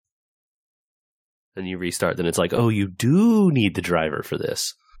Then you restart, then it's like, oh, you do need the driver for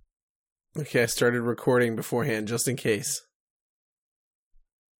this. Okay, I started recording beforehand just in case.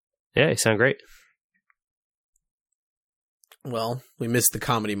 Yeah, you sound great. Well, we missed the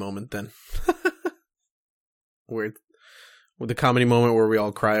comedy moment then. Where the comedy moment where we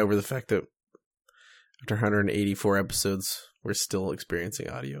all cry over the fact that after 184 episodes, we're still experiencing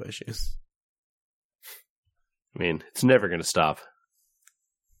audio issues. I mean, it's never going to stop.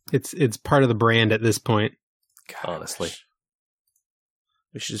 It's part of the brand at this point. Gosh. Honestly.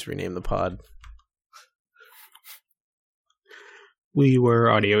 We should just rename the pod. We were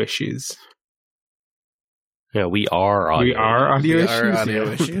audio issues. Yeah, we are audio. We are audio We issues. are audio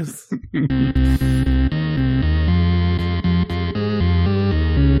Yeah. issues.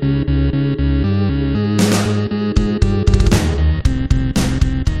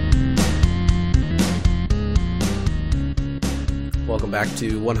 Welcome back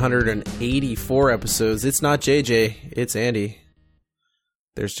to 184 episodes. It's not JJ, it's Andy.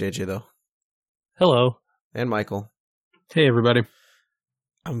 There's JJ though. Hello. And Michael. Hey, everybody.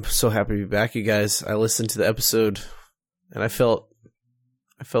 I'm so happy to be back, you guys. I listened to the episode and I felt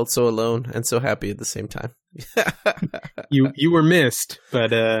so alone and so happy at the same time. You were missed,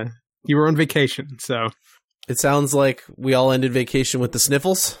 but you were on vacation, so It sounds like we all ended vacation with the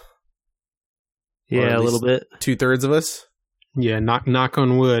sniffles. Or Yeah, at a little bit. 2/3 of us. yeah, knock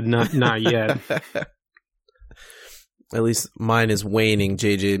on wood, not yet. At least mine is waning,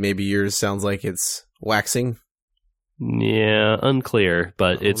 JJ. Maybe yours sounds like it's waxing. Yeah, unclear,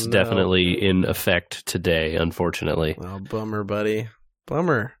 but Oh, it's no. definitely in effect today, unfortunately. Oh, bummer, buddy.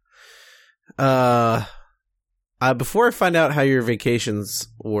 Bummer. Before I find out how your vacations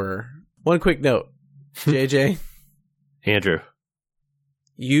were, one quick note. JJ, Andrew.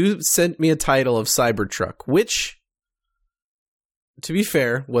 you sent me a title of Cybertruck, which, to be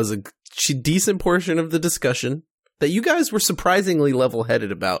fair, was a decent portion of the discussion that you guys were surprisingly level-headed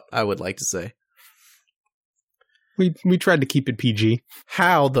about, I would like to say. We tried to keep it PG.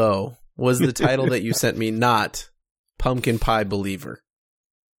 How, though, was the title that you sent me not Pumpkin Pie Believer?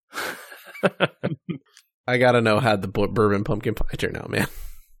 I gotta know how the bourbon pumpkin pie turned out, man.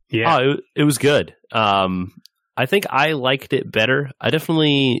 Yeah, Oh, it was good. I think I liked it better. I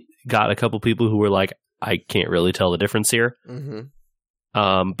definitely got a couple people who were like, I can't really tell the difference here.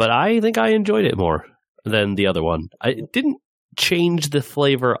 Mm-hmm. But I think I enjoyed it more than the other one. It didn't change the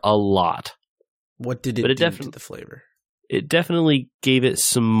flavor a lot. What did it But do it to definitely- the flavor? It definitely gave it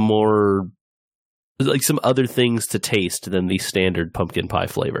some more, like some other things to taste than the standard pumpkin pie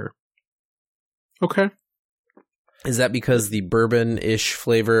flavor. okay. Is that because the bourbon-ish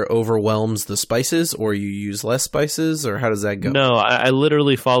flavor overwhelms the spices, or you use less spices, or how does that go? No, I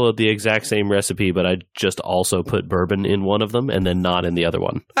literally followed the exact same recipe, but I just also put bourbon in one of them and then not in the other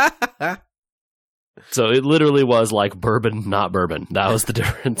one. So it literally was like bourbon, not bourbon. That was the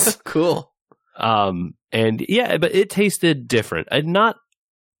difference. Cool. And yeah, but it tasted different. Not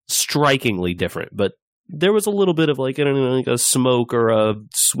strikingly different, but there was a little bit of like, I don't know, like a smoke or a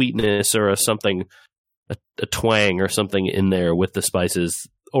sweetness or a something, a twang or something in there with the spices.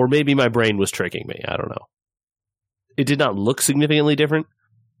 Or maybe my brain was tricking me. I don't know. It did not look significantly different,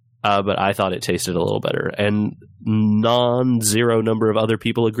 but I thought it tasted a little better. And non-zero number of other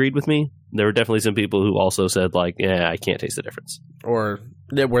people agreed with me. There were definitely some people who also said like, yeah, I can't taste the difference. Or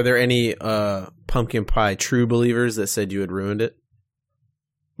were there any pumpkin pie true believers that said you had ruined it?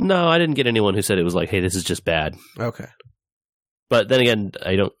 No, I didn't get anyone who said it was like, hey, this is just bad. Okay. But then again,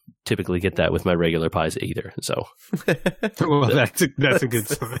 I don't typically get that with my regular pies either. So, Well, that's a good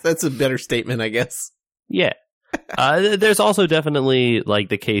sign. That's a better statement, I guess. yeah. There's also definitely like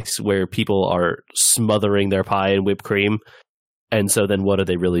the case where people are smothering their pie in whipped cream. And so then what are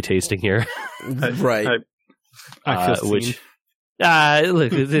they really tasting here? Right. I feel Which,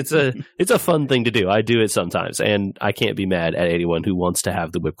 look, it's a fun thing to do. I do it sometimes. And I can't be mad at anyone who wants to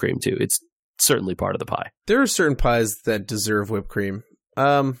have the whipped cream too. It's certainly part of the pie. There are certain pies that deserve whipped cream.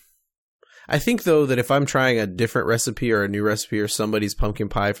 I think, though, that if I'm trying a different recipe or a new recipe or somebody's pumpkin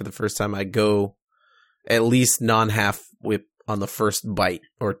pie for the first time, I go at least non-half whip on the first bite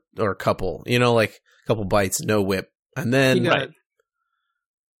or a couple. You know, like a couple bites, no whip. And then, You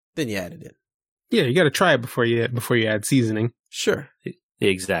then you add it in. Yeah, you got to try it before you add seasoning. Sure.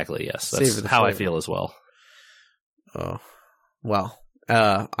 Exactly, yes. Savor That's the how I flavor. feel as well. Oh, well,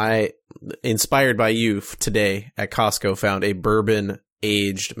 I, inspired by you today at Costco, found a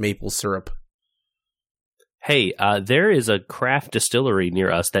bourbon-aged maple syrup. Hey, there is a craft distillery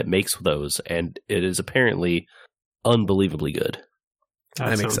near us that makes those, and it is apparently unbelievably good. That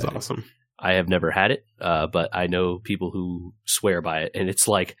I'm sounds excited. awesome. I have never had it, but I know people who swear by it, and it's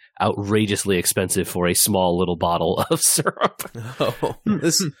like outrageously expensive for a small little bottle of syrup. Oh,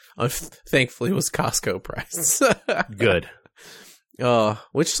 this thankfully was Costco price. Good.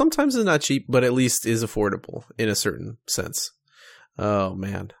 Which sometimes is not cheap, but at least is affordable in a certain sense. Oh,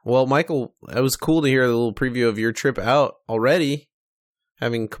 man. Well, Michael, it was cool to hear a little preview of your trip out already,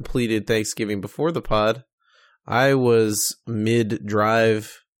 having completed Thanksgiving before the pod. I was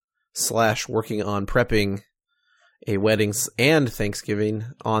mid-drive / working on prepping a wedding and Thanksgiving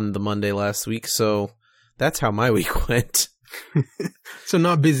on the Monday last week, so that's how my week went. So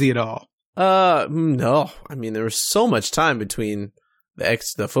not busy at all. No. I mean, there was so much time between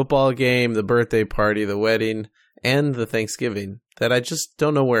the football game, the birthday party, the wedding, and the Thanksgiving that I just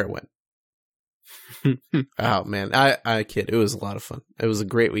don't know where it went. Oh, man. I kid. It was a lot of fun. It was a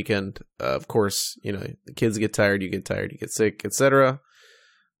great weekend. Of course, the kids get tired, you get sick, etc.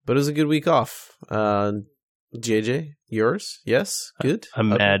 But it was a good week off. JJ, yours? Yes? Good? I'm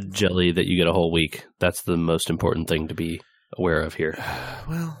mad jelly that you get a whole week. That's the most important thing to be aware of here.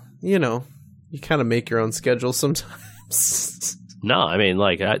 Well, you kind of make your own schedule sometimes. No, I mean,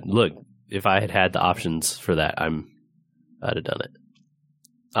 look, if I had the options for that, I'd have done it.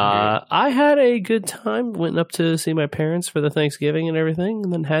 I had a good time. Went up to see my parents for the Thanksgiving and everything,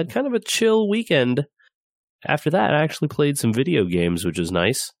 and then had kind of a chill weekend. After that, I actually played some video games, which was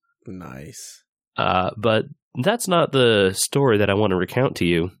nice. Nice. But that's not the story that I want to recount to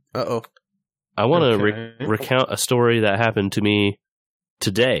you. Uh-oh. I want to recount a story that happened to me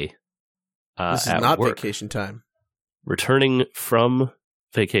today. This is not work. Vacation time. Returning from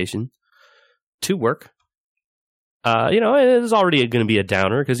vacation to work. It was already going to be a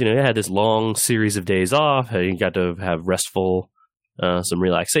downer because, I had this long series of days off. I got to have restful, some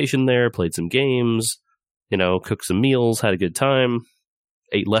relaxation there, played some games, cooked some meals, had a good time,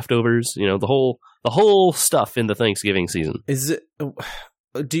 ate leftovers, the whole stuff in the Thanksgiving season. Is it,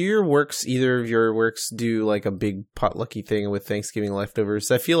 do either of your works do like a big potlucky thing with Thanksgiving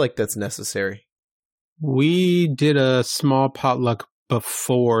leftovers? I feel like that's necessary. We did a small potluck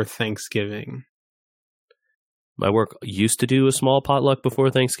before Thanksgiving. My work used to do a small potluck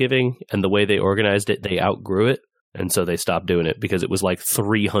before Thanksgiving, and the way they organized it, they outgrew it, and so they stopped doing it because it was like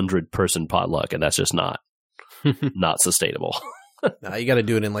 300-person potluck, and that's just not sustainable. Nah, you got to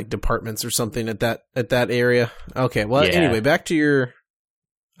do it in like departments or something at that area. Okay, well, Anyway, back to your.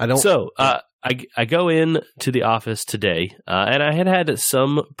 I go in to the office today, and I had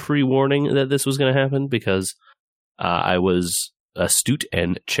some pre-warning that this was going to happen because I was astute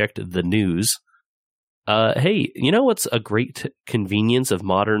and checked the news. Hey, what's a great convenience of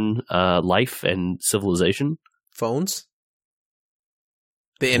modern life and civilization? Phones?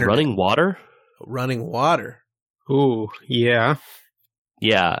 The internet. Running water. Ooh, yeah.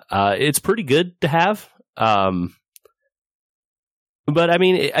 Yeah, it's pretty good to have. But I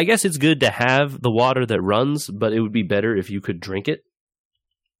mean, I guess it's good to have the water that runs, but it would be better if you could drink it.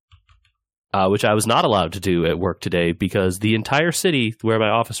 Which I was not allowed to do at work today because the entire city where my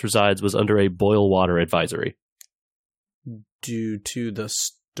office resides was under a boil water advisory. Due to the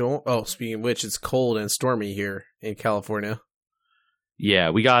storm. Oh, speaking of which, it's cold and stormy here in California. Yeah,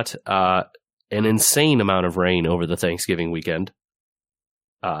 we got an insane amount of rain over the Thanksgiving weekend.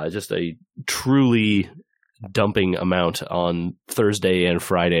 Just a truly dumping amount on Thursday and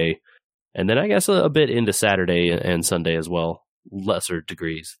Friday. And then I guess a bit into Saturday and Sunday as well. Lesser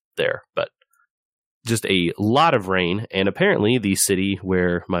degrees there, but just a lot of rain. And apparently the city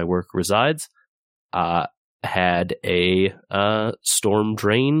where my work resides had a storm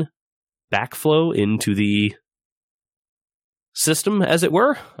drain backflow into the system, as it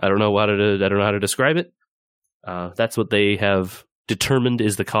were. I don't know how to describe it. That's what they have determined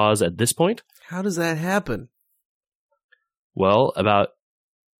is the cause at this point. How does that happen? Well, about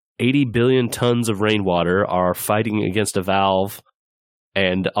 80 billion tons of rainwater are fighting against a valve,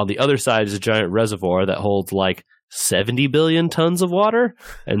 and on the other side is a giant reservoir that holds like 70 billion tons of water,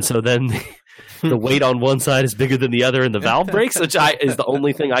 and so then the weight on one side is bigger than the other, and the valve breaks, which is the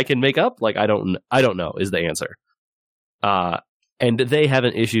only thing I can make up. Like I don't know is the answer. And they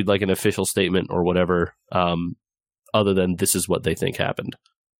haven't issued like an official statement or whatever, other than this is what they think happened.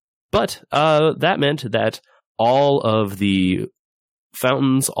 But that meant that all of the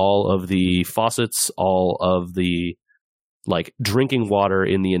fountains, all of the faucets, all of the like drinking water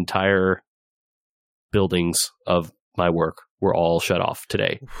in the entire buildings of my work were all shut off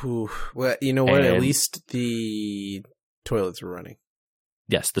today. Whew. Well, you know what? At least the toilets were running.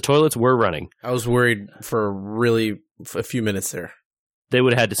 Yes, the toilets were running. I was worried for a few minutes there. They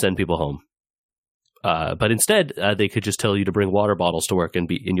would have had to send people home. But instead, they could just tell you to bring water bottles to work and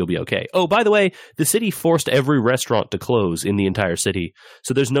you'll be okay. Oh, by the way, the city forced every restaurant to close in the entire city,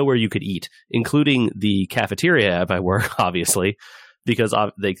 so there's nowhere you could eat, including the cafeteria at my work, obviously, because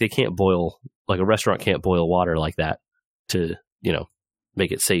they can't boil, like a restaurant can't boil water like that to,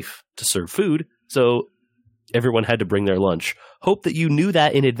 make it safe to serve food. So everyone had to bring their lunch. Hope that you knew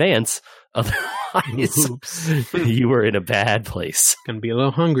that in advance, otherwise you were in a bad place. Gonna be a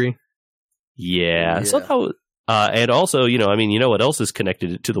little hungry. Yeah. Somehow, and also, you know what else is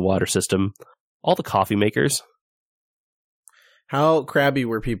connected to the water system? All the coffee makers. How crabby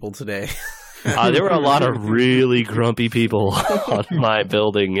were people today? There were a lot of really grumpy people on my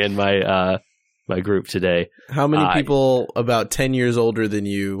building and my group today. How many people about 10 years older than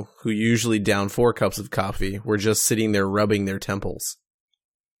you, who usually down 4 cups of coffee, were just sitting there rubbing their temples?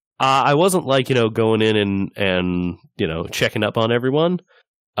 I wasn't going in and checking up on everyone.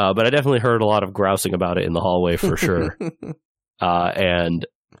 But I definitely heard a lot of grousing about it in the hallway for sure. And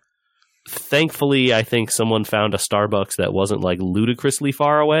thankfully, I think someone found a Starbucks that wasn't ludicrously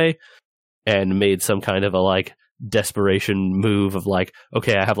far away and made some kind of a desperation move of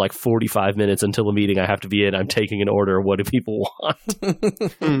okay, I have 45 minutes until a meeting I have to be in. I'm taking an order. What do people want?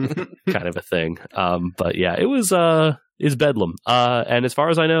 Kind of a thing. But yeah, it was is bedlam. And as far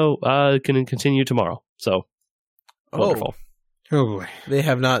as I know, can continue tomorrow. So wonderful. Oh boy. They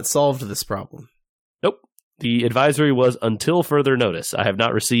have not solved this problem. Nope. The advisory was until further notice. I have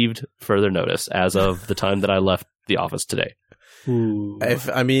not received further notice as of the time that I left the office today. Ooh.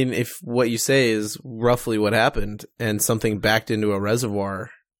 If what you say is roughly what happened and something backed into a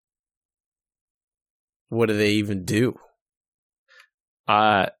reservoir, what do they even do?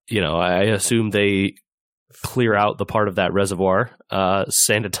 I assume they clear out the part of that reservoir,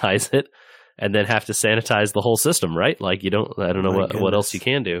 sanitize it, and then have to sanitize the whole system, right? I don't know what else you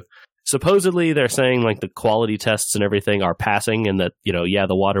can do. Supposedly, they're saying the quality tests and everything are passing, and that the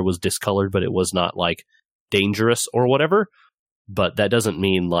water was discolored, but it was not dangerous or whatever. But that doesn't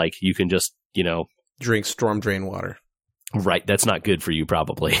mean you can just drink storm drain water. Right, that's not good for you,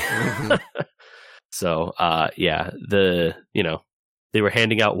 probably. Mm-hmm. So, they were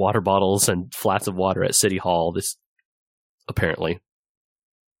handing out water bottles and flats of water at City Hall. This apparently.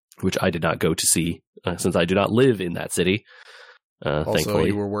 Which I did not go to see, since I do not live in that city. Also, thankfully.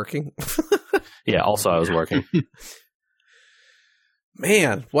 You were working? Yeah, also I was working.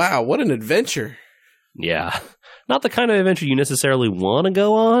 Man, wow, what an adventure. Yeah. Not the kind of adventure you necessarily want to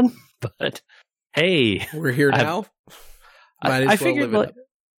go on, but hey. We're here now? I figured,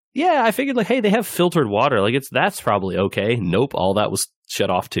 I figured, hey, they have filtered water. That's probably okay. Nope, all that was shut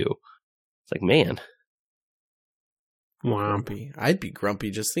off too. It's man. Wow. Grumpy. I'd be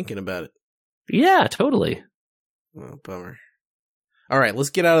grumpy just thinking about it. Yeah, totally. Oh, bummer. All right, let's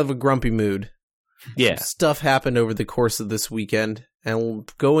get out of a grumpy mood. Yeah. Some stuff happened over the course of this weekend, and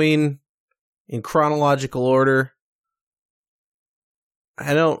going in chronological order.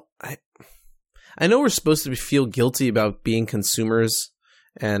 I know we're supposed to feel guilty about being consumers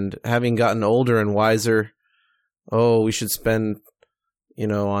and having gotten older and wiser. Oh, we should spend,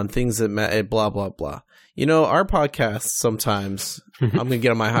 on things that blah, blah, blah. Our podcast sometimes, I'm going to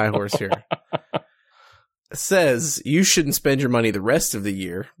get on my high horse here, says you shouldn't spend your money the rest of the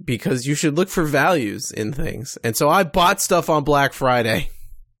year because you should look for values in things. And so I bought stuff on Black Friday.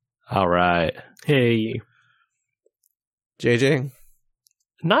 All right. Hey. JJ?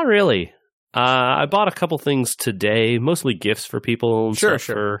 Not really. I bought a couple things today, mostly gifts for people and stuff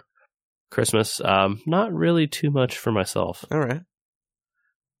for Christmas. Not really too much for myself. All right.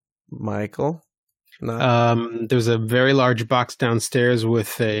 Michael? There's a very large box downstairs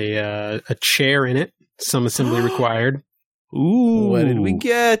with a chair in it. Some assembly required. Ooh. What did we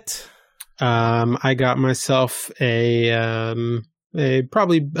get? I got myself a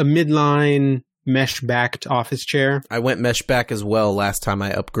probably a midline mesh backed office chair. I went mesh back as well last time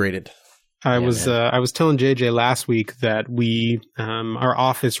I upgraded. I was telling JJ last week that our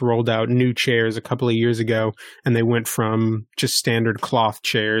office rolled out new chairs a couple of years ago, and they went from just standard cloth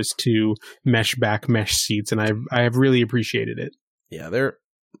chairs to mesh seats, and I have really appreciated it. Yeah,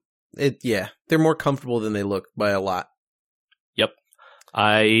 they're more comfortable than they look by a lot. Yep.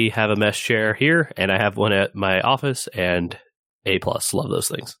 I have a mesh chair here, and I have one at my office, and A+. Love those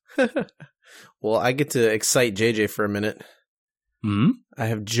things. Well, I get to excite JJ for a minute. Hmm? I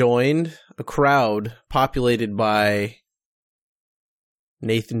have joined a crowd populated by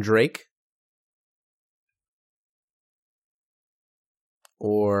Nathan Drake,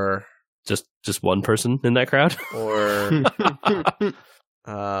 or just one person in that crowd, or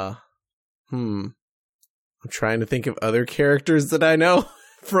I'm trying to think of other characters that I know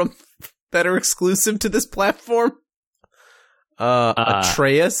from that are exclusive to this platform?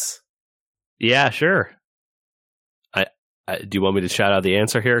 Atreus? Yeah, sure. Do you want me to shout out the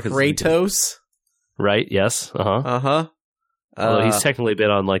answer here? Kratos? Right, yes. Uh-huh. Although he's technically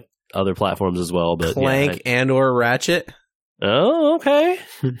been on like other platforms as well, but Clank and or Ratchet? Oh, okay.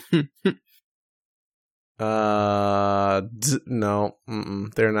 No.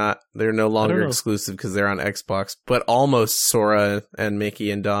 They're not. They're no longer exclusive because they're on Xbox, but almost Sora and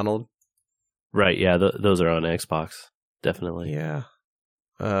Mickey and Donald. Right, yeah, those are on Xbox. Definitely. Yeah.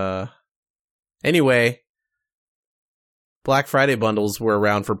 Anyway, Black Friday bundles were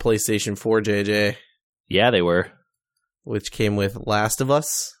around for PlayStation 4, JJ. Yeah, they were. Which came with Last of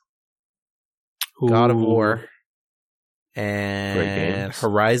Us, God of War, and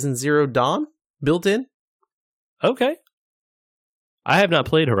Horizon Zero Dawn built in. Okay. I have not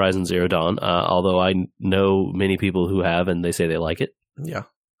played Horizon Zero Dawn, although I know many people who have, and they say they like it. Yeah.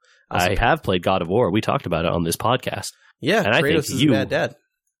 I have played God of War. We talked about it on this podcast. Yeah, and Kratos is a bad dad.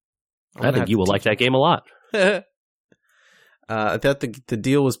 I think you will like that game a lot. I thought the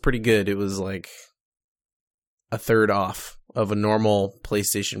deal was pretty good. It was like a third off of a normal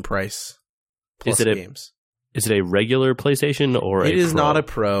PlayStation price. Plus games. Is it a regular PlayStation or it a is Pro? not a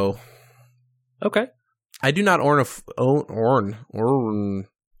Pro. Okay. I do not own a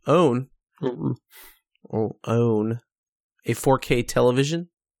 4K television.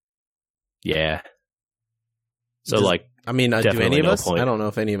 Yeah. So do any of us? Point. I don't know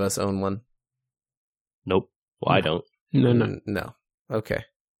if any of us own one. Nope. Well, I don't. No. Okay.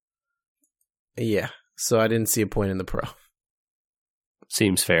 Yeah. So I didn't see a point in the Pro.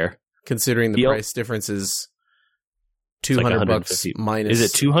 Seems fair. Considering the price difference is $200 minus.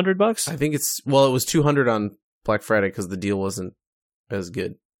 Is it $200? I think it was $200 on Black Friday because the deal wasn't as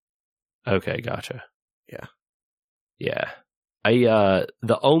good. Okay, gotcha. Yeah. Yeah.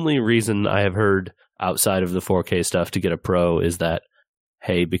 The only reason I have heard outside of the 4K stuff to get a Pro is that,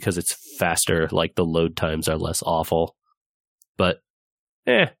 hey, because it's faster, like the load times are less awful. But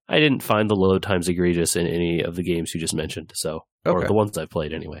I didn't find the load times egregious in any of the games you just mentioned. So, or the ones I've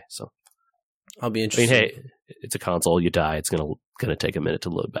played anyway. So I'll be interested. I mean, hey, it's a console. You die, it's gonna take a minute to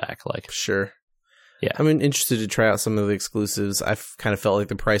load back. Like, sure. Yeah, I'm interested to try out some of the exclusives. I've kind of felt like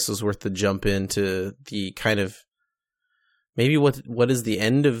the price was worth the jump into the kind of maybe what is the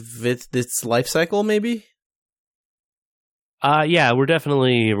end of its life cycle? Maybe. Yeah, we're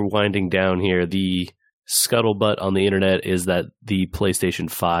definitely winding down here. The scuttlebutt on the internet is that the PlayStation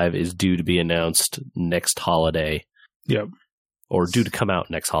 5 is due to be announced next holiday. Yep. Or due to come out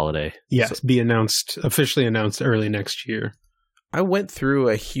next holiday. Yes, be officially announced early next year. I went through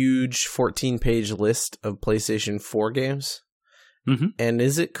a huge 14-page list of PlayStation 4 games. Mm-hmm. And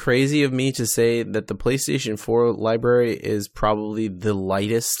is it crazy of me to say that the PlayStation 4 library is probably the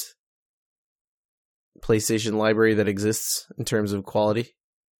lightest PlayStation library that exists in terms of quality?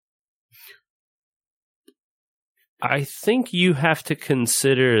 I think you have to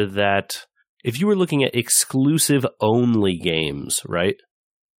consider that if you were looking at exclusive only games, right?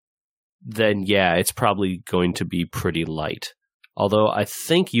 Then yeah, it's probably going to be pretty light. Although I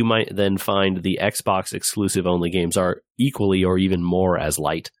think you might then find the Xbox exclusive only games are equally or even more as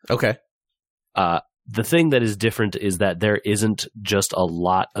light. Okay. The thing that is different is that there isn't just a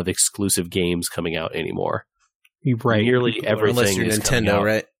lot of exclusive games coming out anymore. Right. Nearly everything unless you're is Nintendo, out.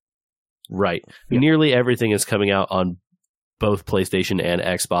 right? Right. Yeah. Nearly everything is coming out on both PlayStation and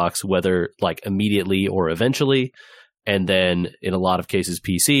Xbox, whether like immediately or eventually, and then in a lot of cases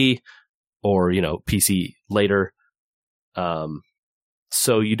PC or, PC later.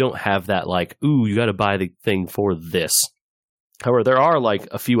 So you don't have that like, ooh, you got to buy the thing for this. However, there are like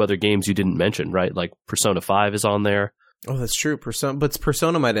a few other games you didn't mention, right? Like Persona 5 is on there. Oh, that's true. But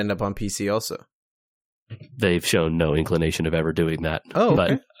Persona might end up on PC also. They've shown no inclination of ever doing that. Oh, okay.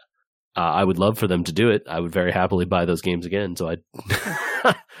 But I would love for them to do it. I would very happily buy those games again. So I'd.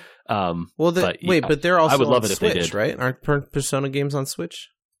 But they're also I would love on it Switch, if they did. Right? Aren't Persona games on Switch?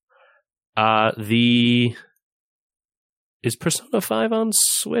 Is Persona 5 on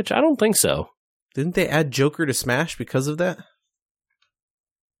Switch? I don't think so. Didn't they add Joker to Smash because of that?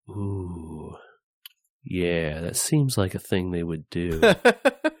 Ooh. Yeah, that seems like a thing they would do.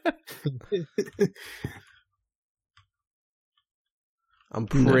 I'm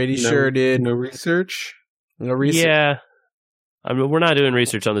pretty sure it did. No research? No research? Yeah. I mean, we're not doing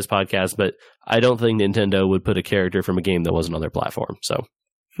research on this podcast, but I don't think Nintendo would put a character from a game that wasn't on their platform. So,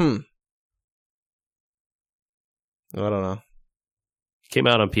 I don't know. It came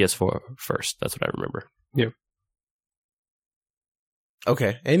out on PS4 first. That's what I remember. Yeah.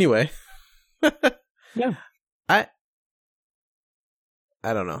 Okay. Anyway. Yeah. I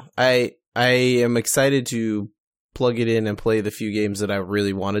don't know. I I am excited to plug it in and play the few games that I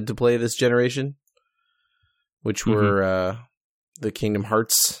really wanted to play this generation, which were the Kingdom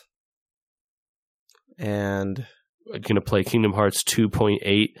Hearts and... I'm going to play Kingdom Hearts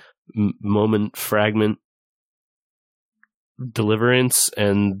 2.8 Moment Fragment Deliverance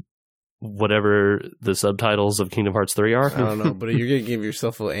and whatever the subtitles of Kingdom Hearts 3 are. I don't know, but you're going to give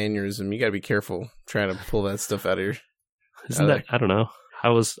yourself an aneurysm. You got to be careful trying to pull that stuff out of your... Isn't that... I don't know.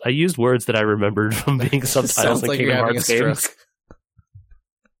 I used words that I remembered from being subtitles in like Kingdom Hearts games.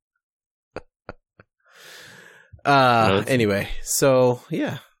 Anyway, so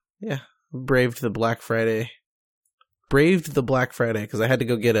yeah. Braved the Black Friday because I had to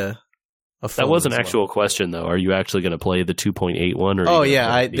go get a phone. That was an actual question, though. Are you actually going to play the 2.8 one? Or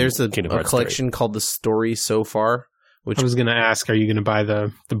there's a collection called The Story So Far. Which I was going to ask, are you going to buy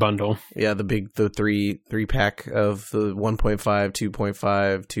the bundle? Yeah, the three pack of the 1.5,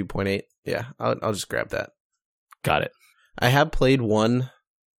 2.5, 2.8. Yeah, I'll just grab that. Got it. I have played 1.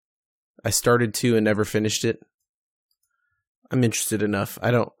 I started 2 and never finished it. I'm interested enough.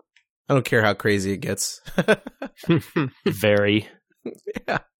 I don't care how crazy it gets. Very.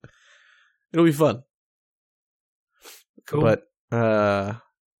 Yeah. It'll be fun. Cool. But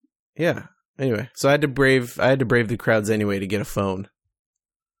yeah. Anyway, so I had to brave the crowds anyway to get a phone.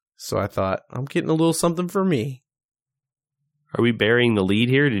 So I thought, I'm getting a little something for me. Are we burying the lead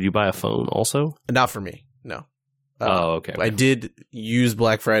here? Did you buy a phone also? Not for me. No. Okay. I did use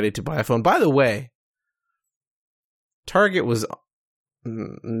Black Friday to buy a phone. By the way, Target was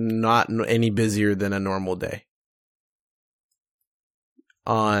not any busier than a normal day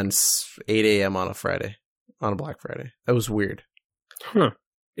on 8 a.m. on a Black Friday. That was weird. Huh.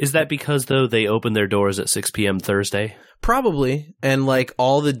 Is that because, though, they opened their doors at 6 p.m. Thursday? Probably. And like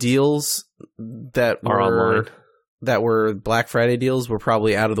all the deals that were Black Friday deals were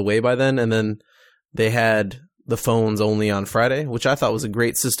probably out of the way by then. And then they had the phones only on Friday, which I thought was a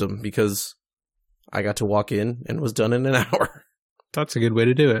great system because I got to walk in and was done in an hour. That's a good way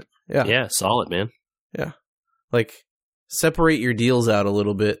to do it. Yeah. Yeah, solid, man. Yeah. Like, separate your deals out a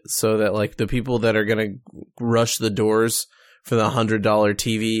little bit so that like the people that are going to rush the doors for the $100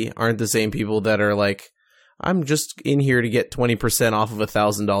 TV aren't the same people that are like, I'm just in here to get 20% off of a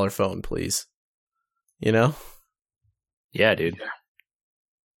 $1,000 phone, please. You know? Yeah, dude.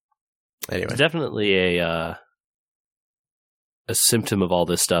 Anyway. It's definitely a symptom of all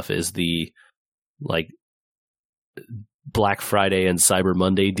this stuff is the like Black Friday and Cyber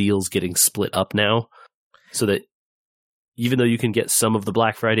Monday deals getting split up now, so that even though you can get some of the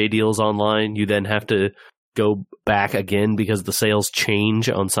Black Friday deals online, you then have to go back again because the sales change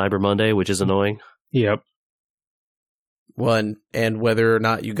on Cyber Monday, which is annoying. Yep. Well, and whether or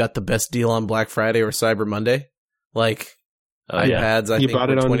not you got the best deal on Black Friday or Cyber Monday, like iPads, I think were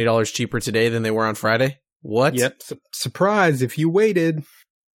 $20 cheaper today than they were on Friday. What? Yep. Surprise! If you waited.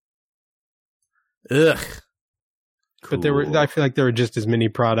 Ugh. Cool. But I feel like there were just as many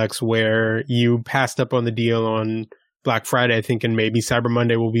products where you passed up on the deal on Black Friday, thinking maybe Cyber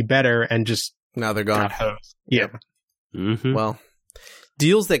Monday will be better, and just now they're gone. Yeah. Mm-hmm. Well,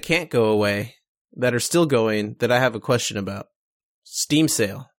 deals that can't go away, that are still going, that I have a question about. Steam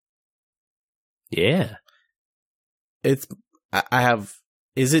sale. Yeah. Is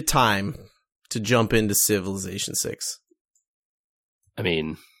it time to jump into Civilization 6? I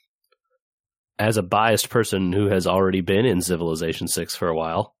mean, as a biased person who has already been in Civilization 6 for a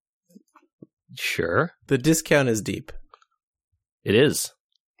while, sure. The discount is deep. It is.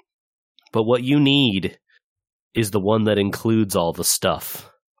 But what you need is the one that includes all the stuff.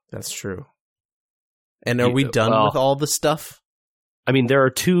 That's true. And are we done with all the stuff? I mean, there are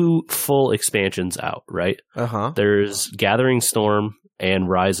 2 full expansions out, right? Uh-huh. There's Gathering Storm and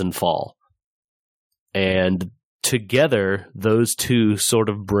Rise and Fall. And together, those 2 sort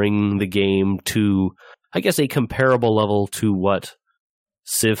of bring the game to, I guess, a comparable level to what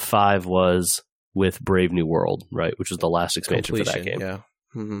Civ 5 was with Brave New World, right? Which was the last expansion for that game. Yeah.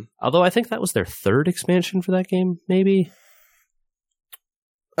 Mm-hmm. Although I think that was their 3rd expansion for that game, maybe?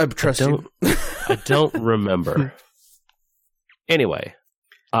 I trust you. I don't remember. Anyway,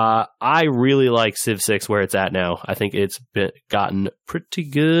 I really like Civ 6 where it's at now. I think it's gotten pretty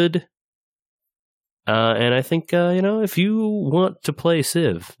good. And I think, if you want to play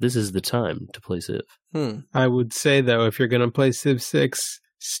Civ, this is the time to play Civ. I would say, though, if you're going to play Civ 6,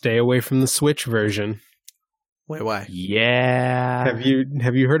 stay away from the Switch version. Wait, why? Yeah.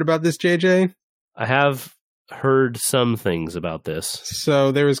 Have you heard about this, JJ? I have heard some things about this.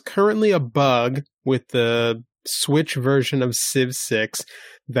 So there is currently a bug with the Switch version of Civ 6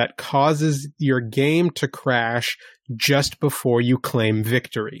 that causes your game to crash just before you claim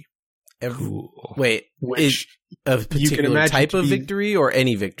victory. Cool. Wait, which a you can particular imagine type to of be- victory or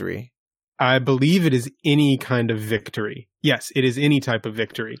any victory? I believe it is any kind of victory. Yes, it is any type of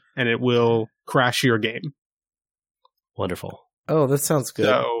victory, and it will crash your game. Wonderful. Oh, that sounds good.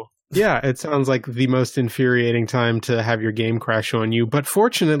 So, yeah, it sounds like the most infuriating time to have your game crash on you. But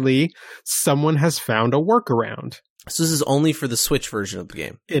fortunately, someone has found a workaround. So this is only for the Switch version of the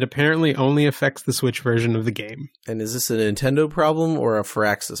game. It apparently only affects the Switch version of the game. And is this a Nintendo problem or a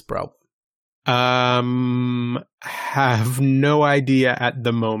Firaxis problem? Have no idea at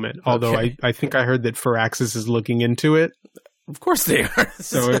the moment. Although Okay. I think I heard that Firaxis is looking into it. Of course they are.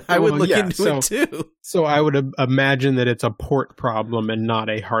 So I would well, look yeah, into it too. So I would imagine that it's a port problem and not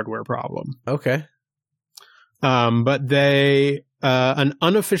a hardware problem. Okay. But they an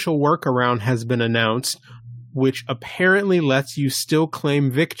unofficial workaround has been announced, which apparently lets you still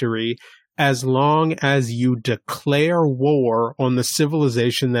claim victory as long as you declare war on the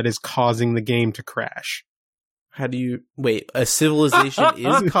civilization that is causing the game to crash. How do you wait? A civilization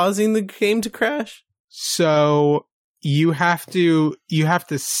is causing the game to crash? So you have to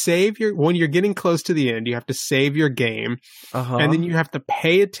save your, when you're getting close to the end, you have to save your game, Uh-huh. and then you have to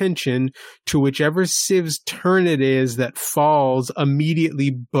pay attention to whichever civ's turn it is that falls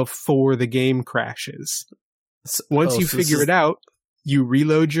immediately before the game crashes. Once you figure it out, you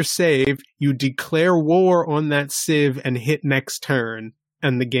reload your save, you declare war on that civ and hit next turn,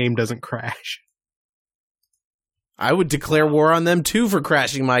 and the game doesn't crash. I would declare war on them too for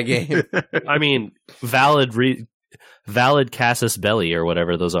crashing my game. I mean, valid casus belli or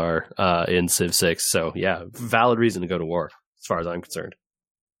whatever those are in Civ 6. So yeah, valid reason to go to war as far as I'm concerned.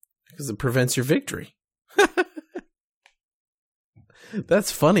 Because it prevents your victory.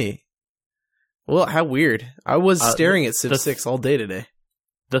 That's funny. Well, how weird. I was staring at Civ 6 all day today.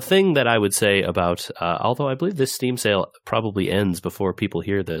 The thing that I would say about, although I believe this Steam sale probably ends before people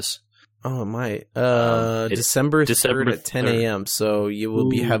hear this. Oh, it might. It's December 3rd December at 10 a.m. So you will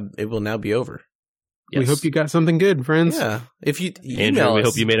it will now be over. Yes. We hope you got something good, friends. Yeah. If you Andrew, email we us,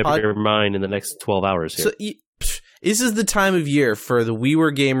 hope you made up your mind in the next 12 hours here. So this is the time of year for the We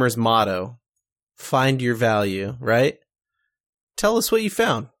Were Gamers motto: find your value. Right? Tell us what you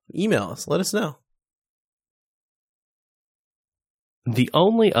found. Email us. Let us know. The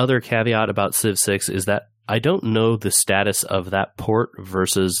only other caveat about Civ 6 is that I don't know the status of that port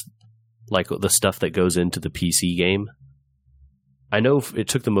versus like the stuff that goes into the PC game. I know it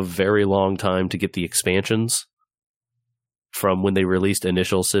took them a very long time to get the expansions from when they released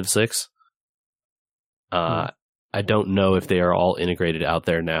initial Civ 6. I don't know if they are all integrated out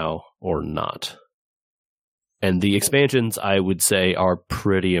there now or not. And the expansions, I would say, are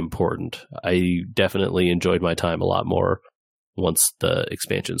pretty important. I definitely enjoyed my time a lot more once the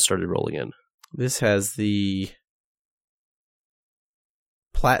expansions started rolling in. This has the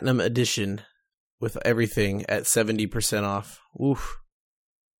Platinum Edition with everything at 70% off. Oof.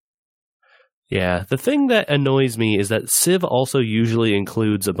 Yeah, the thing that annoys me is that Civ also usually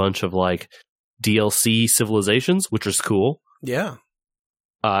includes a bunch of like DLC civilizations, which is cool. Yeah.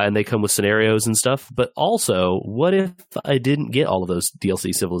 And they come with scenarios and stuff. But also, what if I didn't get all of those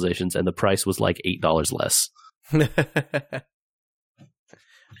DLC civilizations and the price was like $8 less?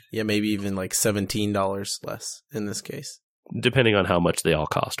 Yeah, maybe even like $17 less in this case. Depending on how much they all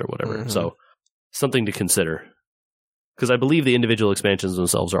cost or whatever. Mhm. So, something to consider. Because I believe the individual expansions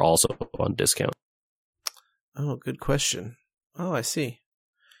themselves are also on discount. Oh, good question. Oh, I see.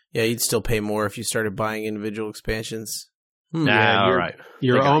 Yeah, you'd still pay more if you started buying individual expansions. Yeah, all right.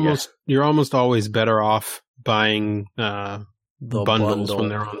 You're I got you're almost always better off buying The bundles bundle. when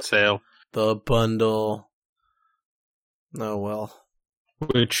they're on sale, The bundle. Oh, well.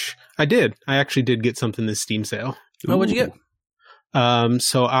 which I did. I actually did get something this Steam sale. Oh, what'd you get?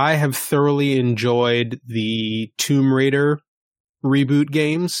 So I have thoroughly enjoyed the Tomb Raider reboot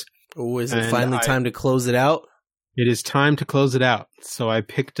games. Oh, is it And finally time to close it out? It is time to close it out. So I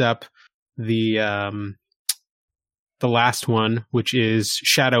picked up the last one, which is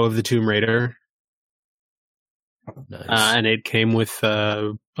Shadow of the Tomb Raider, Nice. and it came with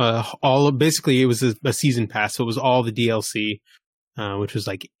basically it was a season pass, so it was all the DLC, which was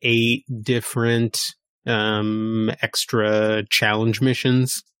like 8 different extra challenge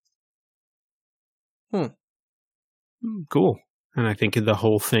missions. Cool. And I think the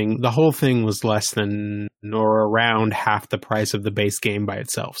whole thing was less than or around half the price of the base game by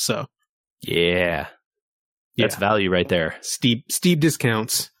itself. So Yeah. That's value right there. steep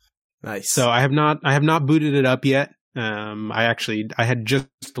discounts. Nice. So I have not booted it up yet. I had just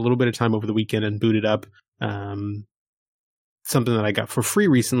a little bit of time over the weekend and booted up something that I got for free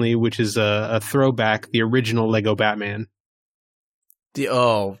recently, which is a throwback, the original Lego Batman.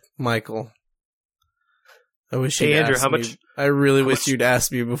 Oh, Michael. I wish Hey, you'd Andrew, asked how me. much- I really how wish much- you'd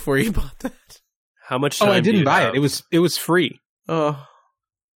asked me before you bought that. How much time Oh, I do didn't you buy have- it. It was free. Oh,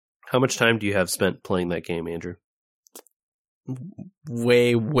 How much time do you have spent playing that game, Andrew?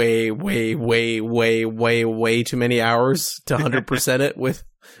 way too many hours to 100% it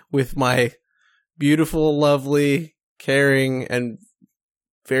with my beautiful, lovely, caring, and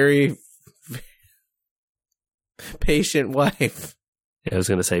very patient wife. Yeah, I was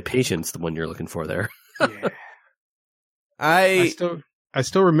going to say patience, the one you're looking for there. Yeah. I I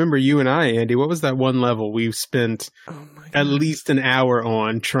still remember you and I, Andy. What was that one level we spent oh my God. at least an hour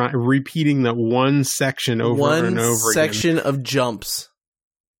on repeating that one section over and over One section of jumps.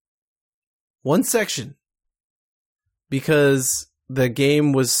 One section. Because the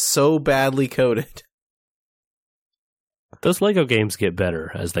game was so badly coded. Those Lego games get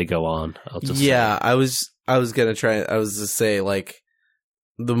better as they go on. I'll just Yeah, say. I was gonna try. I was to say like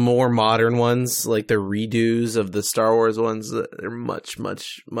the more modern ones, like the redos of the Star Wars ones, they're much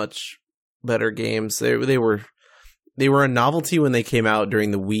better games. They were a novelty when they came out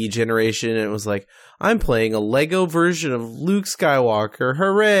during the Wii generation. And it was like, I'm playing a Lego version of Luke Skywalker,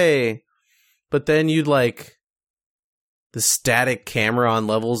 hooray! But then you'd like the static camera on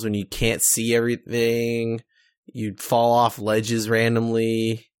levels when you can't see everything. You'd fall off ledges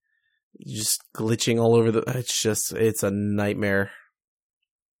randomly. You're just glitching all over it's a nightmare.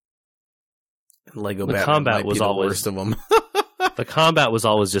 And Lego The Batman combat might was be the always- worst of them. The combat was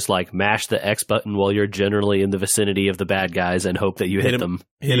always just like mash the X button while you're generally in the vicinity of the bad guys and hope that you hit them.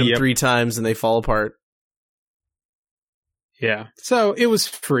 Hit them Yep. 3 times and they fall apart. Yeah. So it was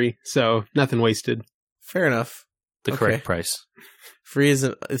free, so nothing wasted. Fair enough. The Okay. correct price. Free is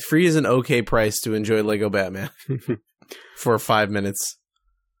an okay price to enjoy Lego Batman for 5 minutes.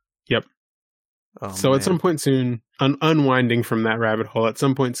 Yep. Oh, So man. at some point soon, unwinding from that rabbit hole, at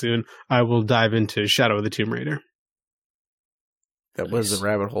some point soon, I will dive into Shadow of the Tomb Raider. That was Nice. a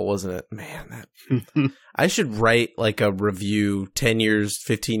rabbit hole, wasn't it? Man, I should write like a review 10 years,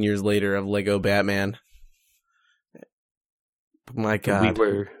 15 years later of Lego Batman. My God.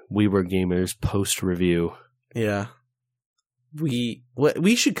 We were gamers post review. Yeah. We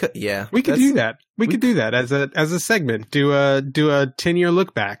should cut. Yeah. We could that's- do that. We could do that as a segment. Do a 10-year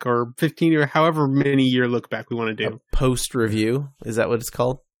look back or 15-year, however many year look back we want to do. A post review. Is that what it's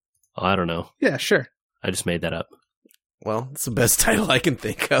called? Oh, I don't know. Yeah, sure. I just made that up. Well, it's the best title I can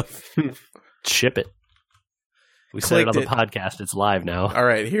think of. Ship it. We said it on the Clicked podcast. It's live now. All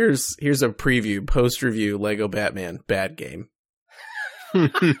right, here's a preview, post review. Lego Batman, bad game.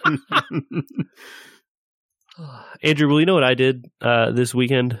 Andrew, will you know what I did this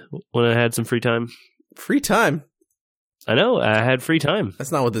weekend when I had some free time? Free time. I know, I had free time.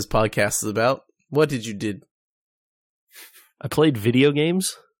 That's not what this podcast is about. What did you did? I played video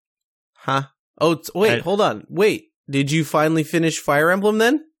games. Huh? Oh, wait, I- hold on. Wait, did you finally finish Fire Emblem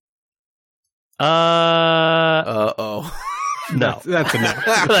then? No. Uh-oh. That's enough.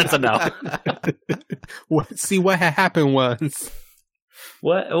 That's enough. See, what happened was...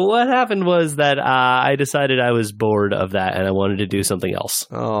 What happened was that I decided I was bored of that and I wanted to do something else.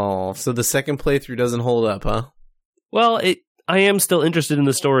 Oh, so the second playthrough doesn't hold up, huh? Well, I am still interested in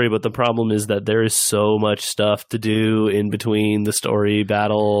the story, but the problem is that there is so much stuff to do in between the story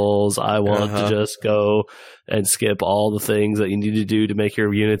battles. I want Uh-huh. to just go and skip all the things that you need to do to make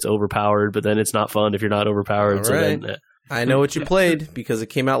your units overpowered, but then it's not fun if you're not overpowered. All So right. then, I know what you played because it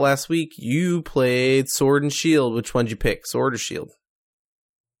came out last week. You played Sword and Shield. Which one did you pick? Sword or Shield?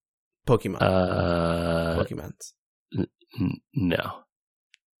 Pokemon. Pokemon.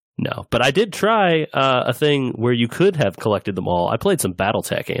 No. But I did try a thing where you could have collected them all. I played some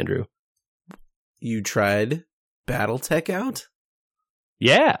BattleTech, Andrew. You tried BattleTech out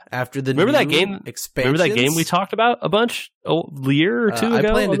Yeah. after the Remember that new game? expansions? Remember that game we talked about a bunch a year or two I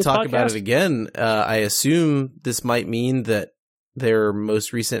ago? plan on to the talk about podcast? it again. I assume this might mean that their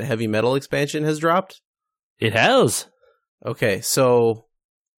most recent heavy metal expansion has dropped. It has. Okay, so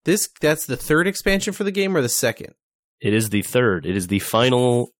that's the third expansion for the game or the second? It is the third. It is the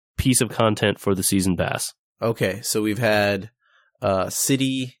final piece of content for the season pass. Okay, so we've had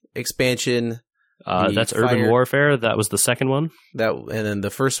city expansion. The That's Fire- Urban Warfare. That was the second one. And then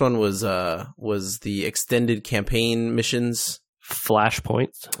the first one was the extended campaign missions,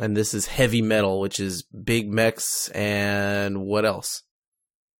 Flashpoint. and this is heavy metal, which is big mechs and what else?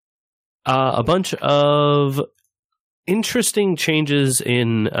 A bunch of interesting changes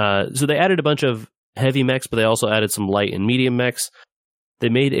in. So they added a bunch of heavy mechs, but they also added some light and medium mechs. They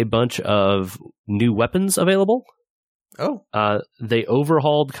made a bunch of new weapons available. Oh, They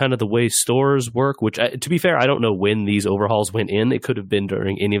overhauled kind of the way stores work, which, to be fair, I don't know when these overhauls went in. It could have been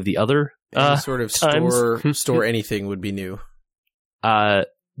during any of the other any sort of times. store anything would be new.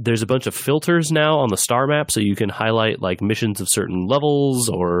 There's a bunch of filters now on the star map, so you can highlight like missions of certain levels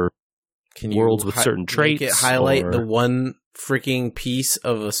or worlds with certain traits. Make it highlight the one freaking piece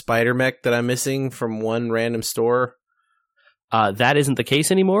of a spider mech that I'm missing from one random store? That isn't the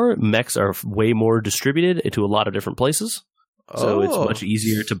case anymore. Mechs are way more distributed to a lot of different places. So it's much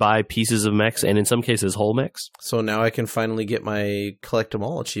easier to buy pieces of mechs, and in some cases, whole mechs. So now I can finally get my Collect 'em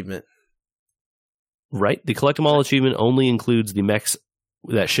All achievement. Right. The Collect 'em All achievement only includes the mechs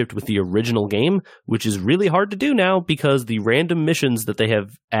that shipped with the original game, which is really hard to do now because the random missions that they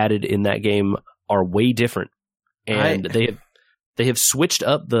have added in that game are way different. And they have switched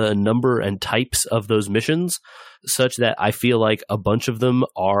up the number and types of those missions such that I feel like a bunch of them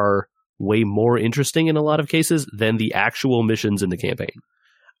are way more interesting in a lot of cases than the actual missions in the campaign.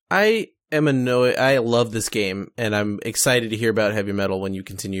 I am annoyed. I love this game, and I'm excited to hear about Heavy Metal when you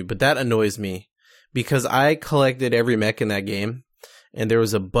continue, but that annoys me because I collected every mech in that game, and there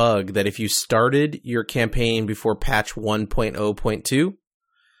was a bug that if you started your campaign before patch 1.0.2,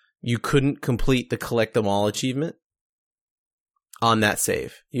 you couldn't complete the Collect 'em All achievement on that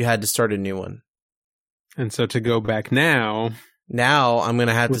save. You had to start a new one. And so to go back now I'm going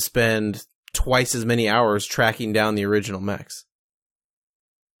to have to spend twice as many hours tracking down the original mechs.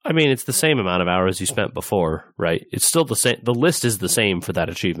 I mean, it's the same amount of hours you spent before, right? It's still the same. The list is the same for that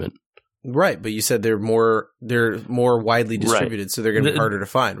achievement. Right, but you said they're more widely distributed, right. So they're going to be harder to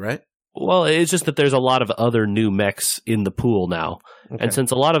find, right? Well, it's just that there's a lot of other new mechs in the pool now. Okay. And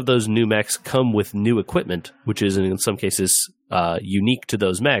since a lot of those new mechs come with new equipment, which is in some cases unique to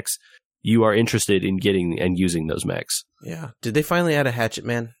those mechs, you are interested in getting and using those mechs. Yeah. Did they finally add a Hatchet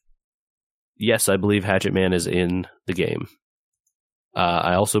Man? Yes, I believe Hatchet Man is in the game.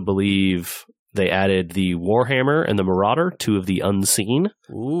 I also believe they added the Warhammer and the Marauder, two of the Unseen,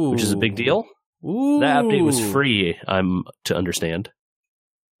 which is a big deal. Ooh. That update was free, I'm to understand.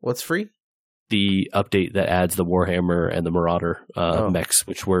 What's free? The update that adds the Warhammer and the Marauder mechs,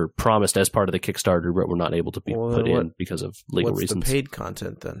 which were promised as part of the Kickstarter, but were not able to be put in because of legal reasons. What's the paid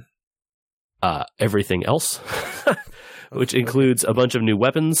content then? Everything else, which includes a bunch of new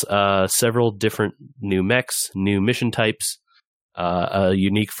weapons, several different new mechs, new mission types, a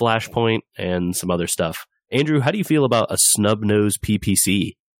unique flashpoint, and some other stuff. Andrew, how do you feel about a snub-nose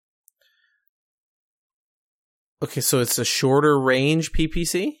PPC? Okay, so it's a shorter range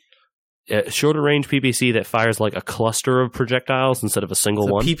PPC? Shorter range PPC that fires like a cluster of projectiles instead of a single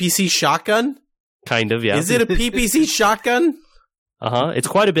one. PPC shotgun? Kind of, yeah. Is it a PPC shotgun? It's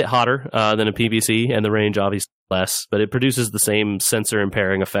quite a bit hotter than a PPC, and the range obviously less, but it produces the same sensor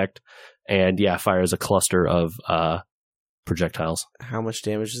impairing effect, and fires a cluster of projectiles. How much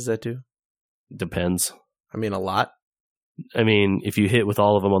damage does that do? Depends. I mean, a lot? I mean, if you hit with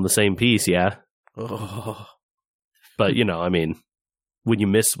all of them on the same piece, yeah. Oh. But, when you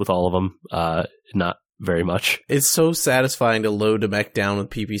miss with all of them, not very much. It's so satisfying to load a mech down with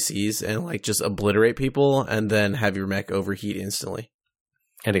PPCs and just obliterate people and then have your mech overheat instantly.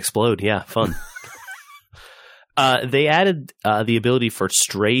 And explode, yeah, fun. They added the ability for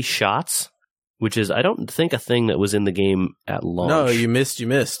stray shots, which is, I don't think, a thing that was in the game at launch. No, you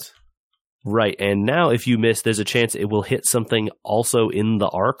missed. Right, and now if you miss, there's a chance it will hit something also in the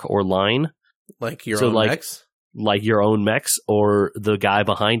arc or line. Like your own mechs? Like your own mechs or the guy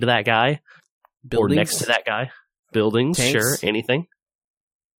behind that guy. Buildings? Or next to that guy. Buildings, Tanks? Sure, anything.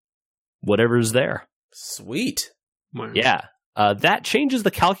 Whatever's there. Sweet. Wow. Yeah. That changes the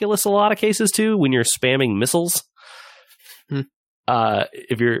calculus a lot of cases, too, when you're spamming missiles.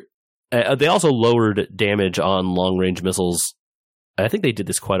 If you're... they also lowered damage on long-range missiles. I think they did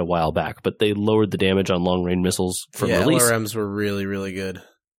this quite a while back, but they lowered the damage on long-range missiles from release. LRMs were really, really good.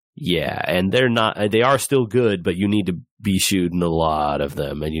 Yeah, and they are still good, but you need to be shooting a lot of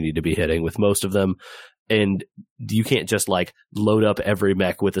them, and you need to be hitting with most of them. And you can't just load up every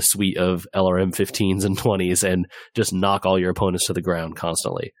mech with a suite of LRM 15s and 20s and just knock all your opponents to the ground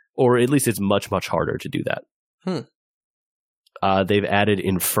constantly. Or at least it's much, much harder to do that. They've added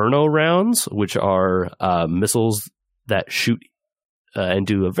Inferno rounds, which are missiles that shoot and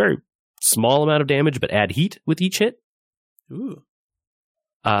do a very small amount of damage, but add heat with each hit. Ooh.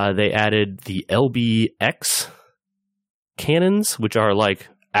 They added the LBX cannons, which are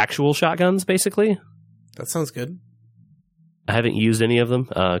actual shotguns, basically. That sounds good. I haven't used any of them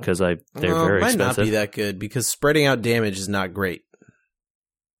because they're very might expensive. Not be that good because spreading out damage is not great.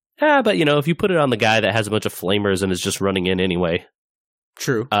 Yeah, but if you put it on the guy that has a bunch of flamers and is just running in anyway.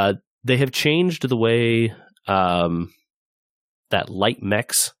 True. They have changed the way that light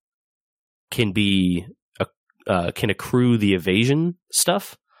mechs can accrue the evasion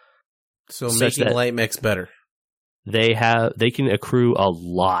stuff. So making light mechs better. They can accrue a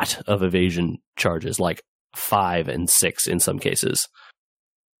lot of evasion charges, like 5 and 6 in some cases,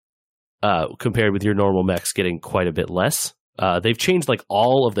 compared with your normal mechs getting quite a bit less. They've changed like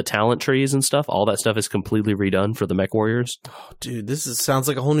all of the talent trees and stuff. All that stuff is completely redone for the Mech Warriors. Oh, dude, sounds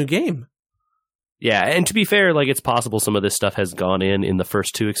like a whole new game. Yeah, and to be fair, like it's possible some of this stuff has gone in the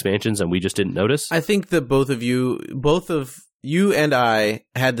first 2 expansions and we just didn't notice. I think that both of you and I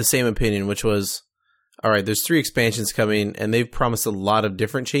had the same opinion, which was, all right, there's 3 expansions coming and they've promised a lot of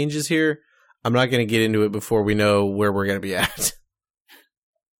different changes here. I'm not going to get into it before we know where we're going to be at.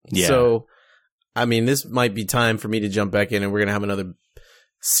 Yeah. So, I mean, this might be time for me to jump back in and we're going to have another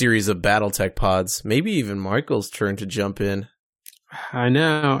series of Battletech pods. Maybe even Michael's turn to jump in. I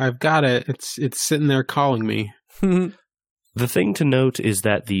know. I've got it. It's sitting there calling me. The thing to note is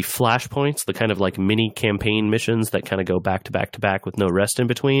that the flashpoints, the kind of like mini campaign missions that kind of go back to back to back with no rest in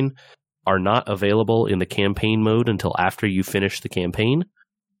between, are not available in the campaign mode until after you finish the campaign.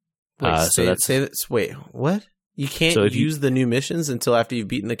 Wait, what? You can't use the new missions until after you've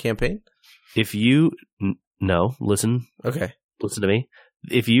beaten the campaign? If you... No, listen. Okay. Listen to me.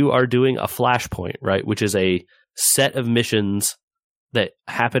 If you are doing a flashpoint, right, which is a set of missions that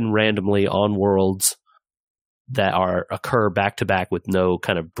happen randomly on worlds that occur back to back with no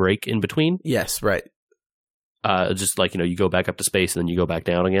kind of break in between. Yes, right. Just like, you go back up to space and then you go back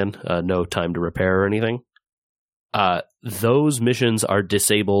down again. No time to repair or anything. Those missions are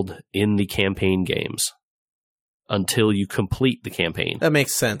disabled in the campaign games until you complete the campaign. That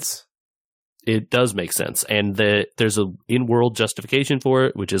makes sense. It does make sense. And there's a in-world justification for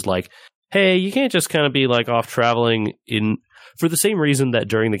it, which is like, hey, you can't just kind of be like off traveling for the same reason that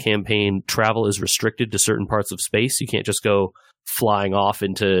during the campaign, travel is restricted to certain parts of space. You can't just go flying off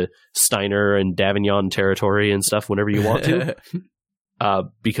into Steiner and Davignon territory and stuff whenever you want to,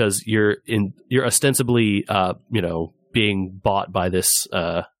 because you're ostensibly, being bought by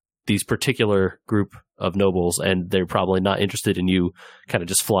these particular group of nobles, and they're probably not interested in you kind of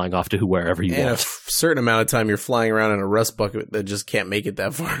just flying off to wherever you want. And a certain amount of time you're flying around in a rust bucket that just can't make it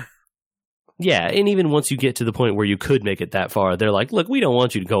that far. Yeah, and even once you get to the point where you could make it that far, they're like, look, we don't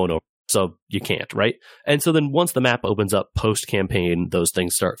want you going over, so you can't, right? And so then once the map opens up post-campaign, those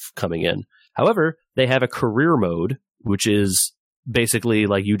things start coming in. However, they have a career mode, which is basically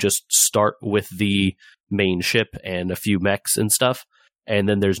like you just start with the main ship and a few mechs and stuff, and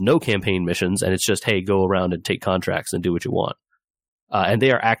then there's no campaign missions, and it's just, hey, go around and take contracts and do what you want. And they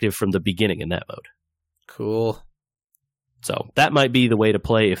are active from the beginning in that mode. Cool. So that might be the way to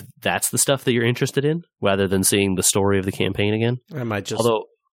play if that's the stuff that you're interested in, rather than seeing the story of the campaign again. I might just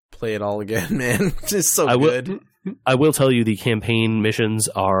play it all again, man. It's so good. I will tell you the campaign missions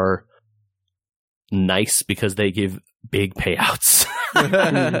are nice because they give big payouts.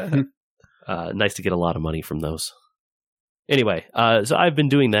 Nice to get a lot of money from those. Anyway, so I've been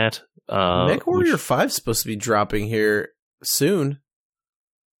doing that. MechWarrior 5 is supposed to be dropping here soon.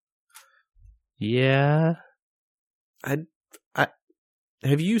 Yeah.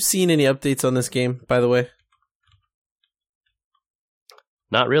 Have you seen any updates on this game, by the way?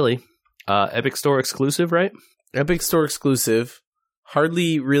 Not really. Epic Store exclusive, right? Epic Store exclusive.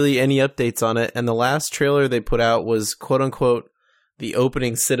 Hardly really any updates on it. And the last trailer they put out was, quote-unquote, the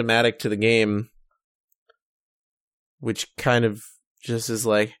opening cinematic to the game, which kind of just is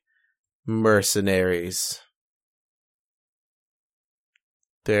like, mercenaries.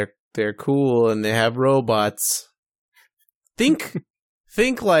 They're cool and they have robots.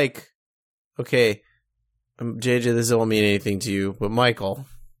 Think like, okay, JJ, this won't mean anything to you, but Michael,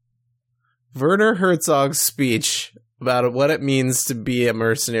 Werner Herzog's speech about what it means to be a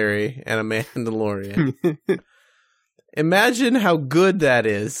mercenary and a Mandalorian. Imagine how good that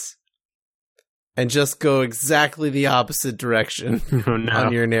is, and just go exactly the opposite direction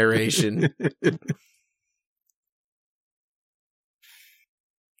on your narration.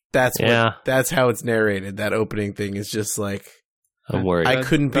 That's how it's narrated. That opening thing is just like, I'm worried. I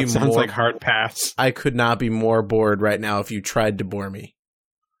couldn't be more. Sounds like hard pass. I could not be more bored right now if you tried to bore me.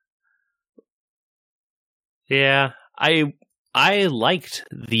 Yeah, I liked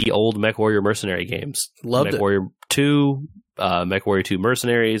the old MechWarrior Mercenary games. Loved it. MechWarrior 2, MechWarrior 2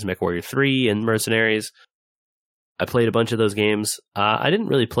 Mercenaries, MechWarrior 3 and Mercenaries. I played a bunch of those games. I didn't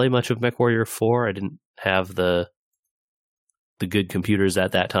really play much of MechWarrior 4. I didn't have the good computers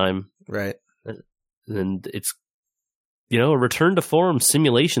at that time. Right. And it's, a return to form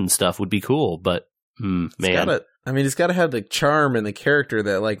simulation stuff would be cool, but man. It's got to have the charm and the character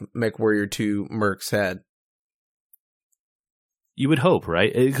that like MechWarrior 2 Mercs had. You would hope,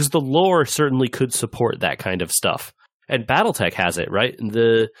 right? Because the lore certainly could support that kind of stuff. And BattleTech has it, right? And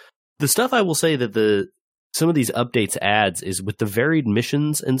the stuff I will say that some of these updates adds is with the varied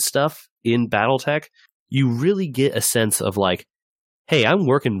missions and stuff in BattleTech, you really get a sense of like, hey, I'm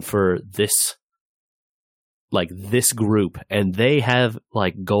working for this group, and they have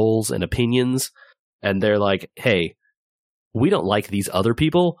like goals and opinions, and they're like, hey, we don't like these other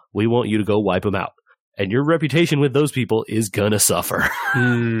people. We want you to go wipe them out. And your reputation with those people is gonna suffer.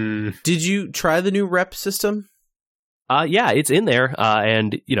 Did you try the new rep system? Yeah, it's in there.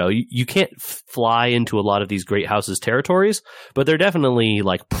 And, you can't fly into a lot of these great houses' territories, but they're definitely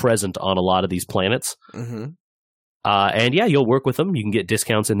like present on a lot of these planets. Mm-hmm. And yeah, you'll work with them. You can get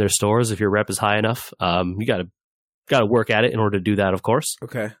discounts in their stores if your rep is high enough. You gotta work at it in order to do that, of course.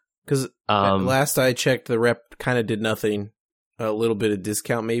 Okay. Because last I checked, the rep kind of did nothing. A little bit of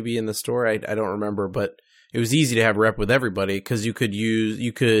discount maybe in the store. I don't remember, but it was easy to have rep with everybody because you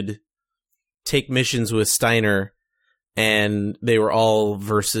could take missions with Steiner, and they were all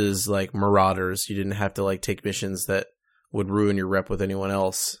versus like Marauders. You didn't have to like take missions that would ruin your rep with anyone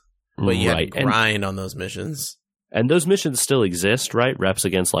else, but you had to grind on those missions. And those missions still exist, right? Reps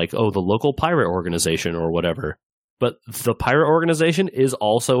against like, the local pirate organization or whatever. But the pirate organization is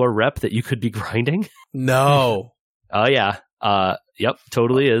also a rep that you could be grinding. No. Oh yeah. Yep,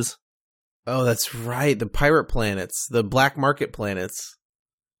 totally is. Oh, that's right. The pirate planets, the black market planets.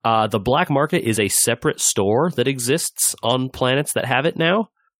 The black market is a separate store that exists on planets that have it now.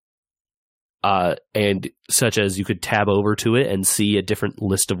 And such as you could tab over to it and see a different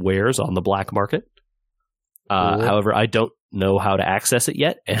list of wares on the black market. Cool. However, I don't know how to access it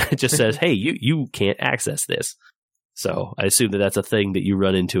yet. And it just says, hey, you can't access this. So I assume that that's a thing that you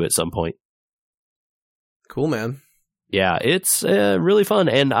run into at some point. Cool, man. Yeah, it's really fun,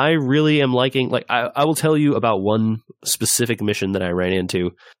 and I really am liking, like, I will tell you about one specific mission that I ran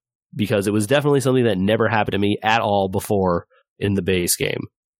into, because it was definitely something that never happened to me at all before in the base game.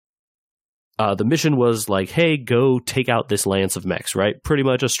 The mission was like, hey, go take out this lance of mechs, right? Pretty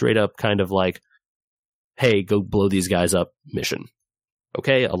much a straight up kind of like, hey, go blow these guys up mission.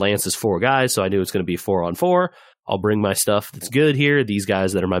 Okay, a lance is 4 guys, so I knew it's going to be 4-on-4. I'll bring my stuff that's good here, these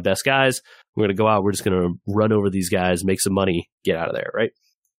guys that are my best guys. We're going to go out, we're just going to run over these guys, make some money, get out of there, right?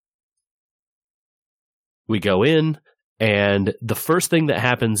 We go in, and the first thing that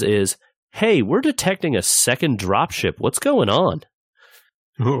happens is, hey, we're detecting a second dropship. What's going on?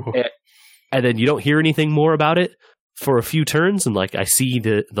 Oh. And then you don't hear anything more about it for a few turns, and like I see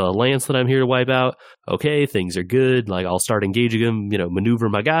the lance that I'm here to wipe out. Okay, things are good. Like I'll start engaging them, maneuver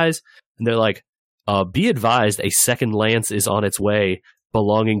my guys, and they're like, be advised, a second lance is on its way,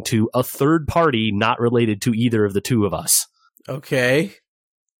 belonging to a third party not related to either of the two of us. Okay.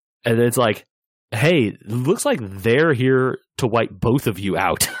 And it's like, hey, it looks like they're here to wipe both of you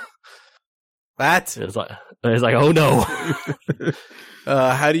out. What? It's like, oh no.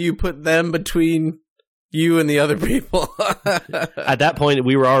 How do you put them between you and the other people? At that point,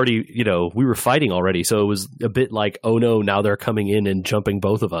 we were already, we were fighting already. So it was a bit like, oh no, now they're coming in and jumping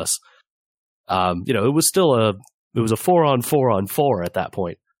both of us. It was still a 4-on-4 at that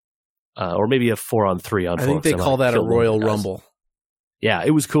point. Or maybe a 4-on-3 on 4. I think they call that a Royal Rumble. Yeah,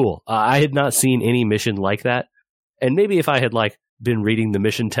 it was cool. I had not seen any mission like that. And maybe if I had been reading the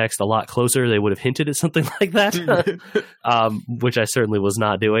mission text a lot closer, they would have hinted at something like that, which I certainly was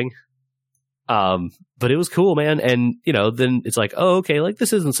not doing. But it was cool, man. And, then it's like, oh, okay,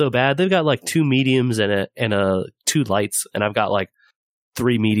 this isn't so bad. They've got 2 mediums and 2 lights, and I've got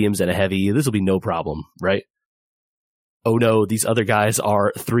 3 mediums and a heavy. This will be no problem, right? Oh no, these other guys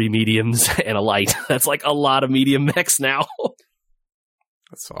are 3 mediums and a light. That's a lot of medium mechs now.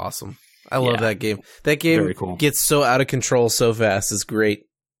 That's awesome. I love that game. That game cool. Gets so out of control so fast. It's great.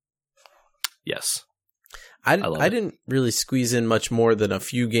 Yes. I didn't really squeeze in much more than a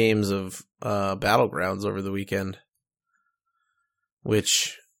few games of Battlegrounds over the weekend.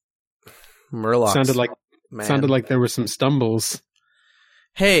 Which Murloc sounded like there were some stumbles.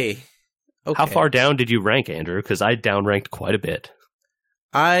 Hey. Okay. How far down did you rank, Andrew? Because I downranked quite a bit.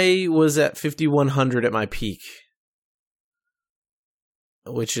 I was at 5,100 at my peak,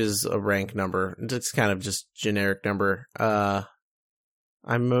 which is a rank number. It's kind of just generic number. I'm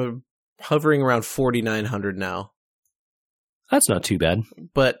hovering around 4,900 now. That's not too bad.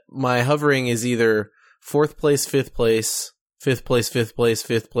 But my hovering is either 4th place, 5th place, 5th place, 5th place,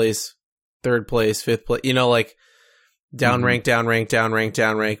 5th place, 3rd place, 5th place. Down rank, down rank, down rank,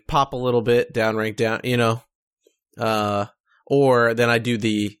 down rank, pop a little bit, down rank, down, or then I do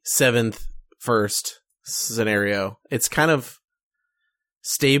the 7th first scenario. It's kind of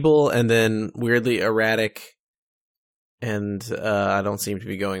stable and then weirdly erratic and I don't seem to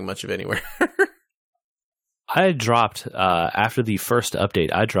be going much of anywhere. I dropped, after the first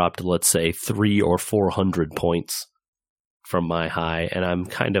update, I dropped, let's say, 300 or 400 points from my high, and I'm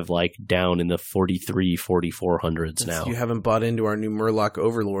kind of like down in the 4400s now. You haven't bought into our new Murloc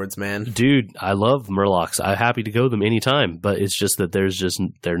overlords, man. Dude, I love Murlocs. I'm happy to go them anytime, but it's just that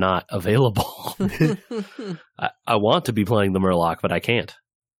they're not available. I want to be playing the Murloc, but I can't.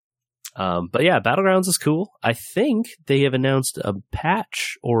 But yeah, Battlegrounds is cool. I think they have announced a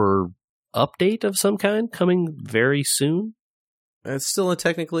patch or update of some kind coming very soon. It's still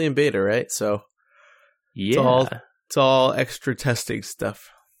technically in beta, right? So yeah, it's all extra testing stuff.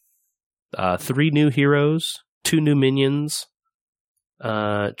 3 new heroes, 2 new minions,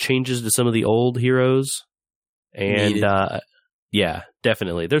 changes to some of the old heroes, and yeah,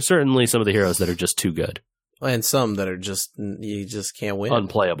 definitely. There's certainly some of the heroes that are just too good. And some that are you just can't win.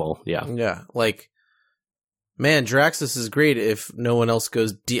 Unplayable, yeah. Yeah, like, man, Draxus is great if no one else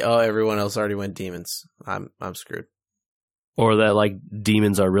goes, everyone else already went demons. I'm screwed. Or that, like,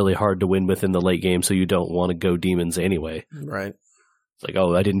 demons are really hard to win with in the late game, so you don't want to go demons anyway. Right. It's like,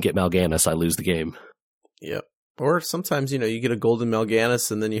 oh, I didn't get Mal'Ganis, I lose the game. Yep. Or sometimes, you get a golden Mal'Ganis,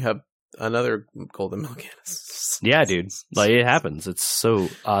 and then you have another golden Mal'Ganis. Yeah, dude. Like, it happens. It's so...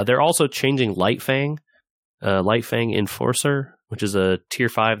 they're also changing Lightfang. Lightfang Enforcer, which is a tier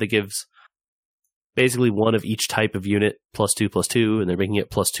 5 that gives basically one of each type of unit +2/+2, and they're making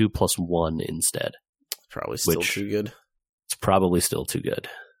it +2/+1 instead. Probably still too good. It's probably still too good.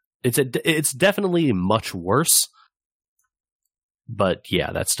 It's definitely much worse, but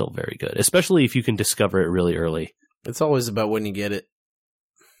yeah, that's still very good, especially if you can discover it really early. It's always about when you get it.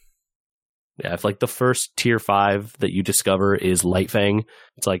 Yeah, if like the first tier 5 that you discover is Lightfang,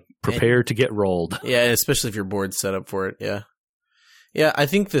 it's like prepare to get rolled. Yeah, especially if your board's set up for it. Yeah. Yeah, I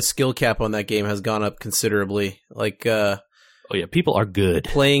think the skill cap on that game has gone up considerably. Like, oh yeah, people are good.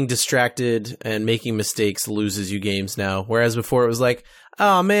 Playing distracted and making mistakes loses you games now. Whereas before it was like,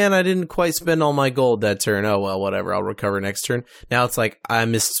 oh man, I didn't quite spend all my gold that turn. Oh well, whatever, I'll recover next turn. Now it's like, I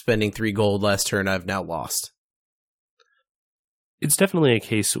missed spending 3 gold last turn, I've now lost. It's definitely a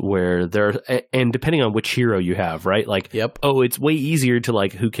case where and depending on which hero you have, right? Like, yep. Oh, it's way easier to,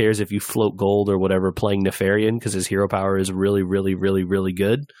 like, who cares if you float gold or whatever playing Nefarian because his hero power is really, really, really, really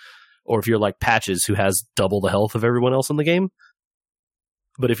good. Or if you're like Patches, who has double the health of everyone else in the game.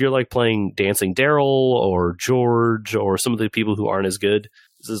 But if you're like playing Dancing Daryl or George or some of the people who aren't as good,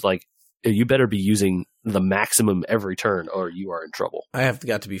 this is like, you better be using the maximum every turn or you are in trouble. I have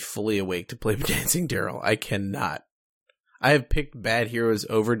got to be fully awake to play Dancing Daryl. I cannot. I have picked bad heroes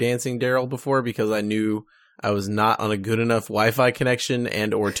over Dancing Daryl before because I knew I was not on a good enough Wi-Fi connection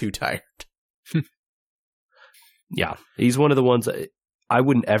and or too tired. Yeah, he's one of the ones I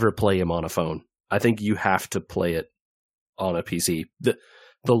wouldn't ever play him on a phone. I think you have to play it on a PC. The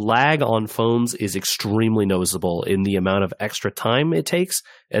lag on phones is extremely noticeable in the amount of extra time it takes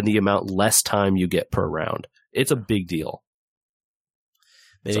and the amount less time you get per round. It's a big deal.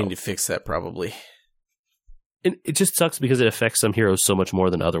 They need to fix that probably. It just sucks because it affects some heroes so much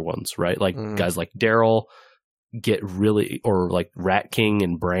more than other ones, right? Like guys like Daryl get really, or like Rat King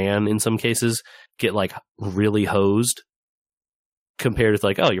and Bran in some cases get like really hosed compared to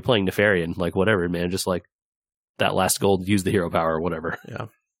like, oh, you're playing Nefarian, like whatever, man, just like that last gold, use the hero power or whatever. Yeah.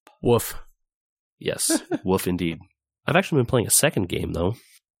 Woof. Yes, woof indeed. I've actually been playing a second game though.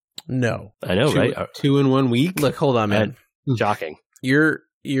 No. I know, right? 2 in 1 week? Look, hold on, man. Shocking. You're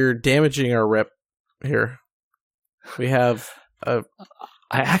damaging our rep here. We have I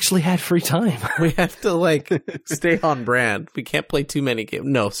actually had free time. We have to like stay on brand. We can't play too many games.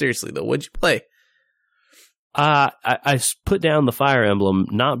 No, seriously though. What'd you play? I put down the Fire Emblem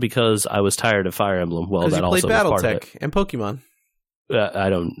not because I was tired of Fire Emblem. Well, that also was part of it. BattleTech and Pokemon. I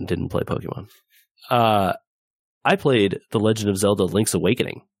didn't play Pokemon. I played The Legend of Zelda: Link's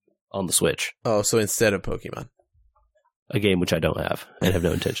Awakening on the Switch. Oh, so instead of Pokemon, a game which I don't have and have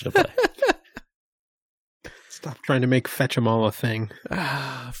no intention to play. Stop trying to make Fetch 'em all a thing.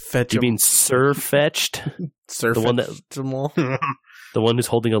 Fetch. You mean Sir Fetched? Sir the one that the one who's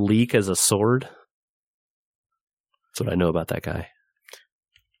holding a leek as a sword. That's what I know about that guy.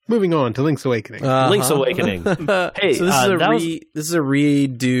 Moving on to Link's Awakening. Link's Awakening. Hey, so this is a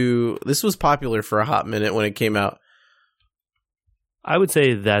redo. This was popular for a hot minute when it came out. I would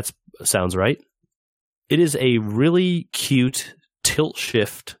say that sounds right. It is a really cute tilt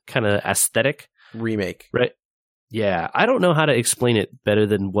shift kind of aesthetic remake, right? Yeah, I don't know how to explain it better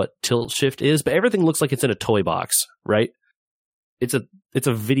than what tilt shift is, but everything looks like it's in a toy box, right? It's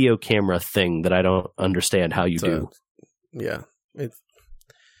a video camera thing that I don't understand how you do. Yeah,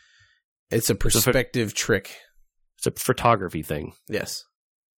 it's a perspective trick. It's a photography thing. Yes.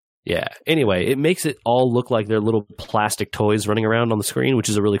 Yeah. Anyway, it makes it all look like they're little plastic toys running around on the screen, which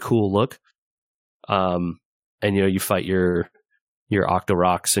is a really cool look. And you fight your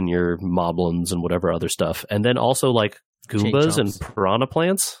Octoroks and your Moblins and whatever other stuff, and then also like Goombas and Piranha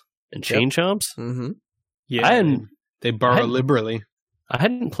Plants and Chain Chomps. Mm-hmm. Yeah, they borrow liberally. I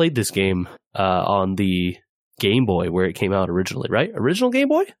hadn't played this game on the Game Boy where it came out originally, right? Original Game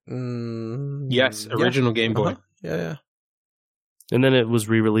Boy? Yes, original Game Boy. Yeah. And then it was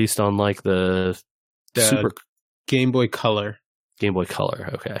re-released on like the Super Game Boy Color. Game Boy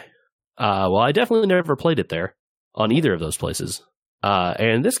Color, okay. Well, I definitely never played it there on either of those places.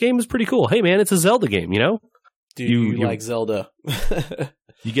 And this game is pretty cool. Hey, man, it's a Zelda game, you know? Dude, you like Zelda.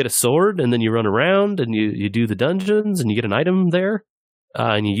 You get a sword, and then you run around, and you do the dungeons, and you get an item there,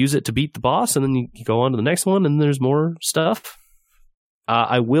 and you use it to beat the boss, and then you go on to the next one, and there's more stuff.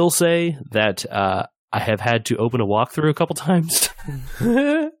 I will say that I have had to open a walkthrough a couple times.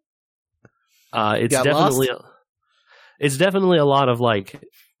 It's definitely a lot of like,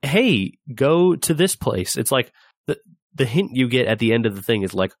 hey, go to this place. It's like the hint you get at the end of the thing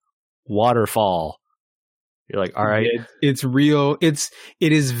is like waterfall. You're like, all right, it's real. It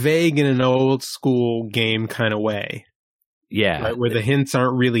is vague in an old school game kind of way. Yeah, right, where the hints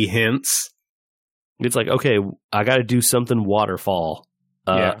aren't really hints. It's like, okay, I got to do something waterfall.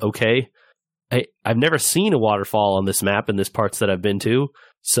 Okay, I've never seen a waterfall on this map in this parts that I've been to.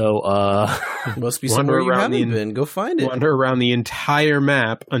 So must be somewhere you haven't been. Go find it. Wander around the entire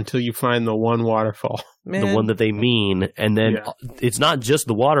map until you find the one waterfall. Man. The one that they mean. And then it's not just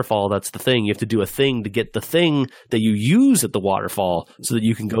the waterfall. That's the thing. You have to do a thing to get the thing that you use at the waterfall so that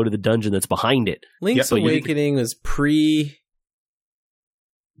you can go to the dungeon that's behind it. Link's Awakening was pre-Prima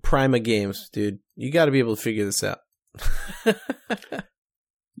games, dude. You got to be able to figure this out.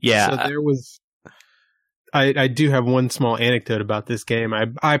 Yeah. So there was... I do have one small anecdote about this game.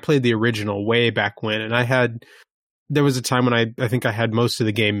 I played the original way back when, and there was a time when I think I had most of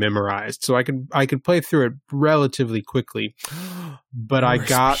the game memorized, so I could play through it relatively quickly. But I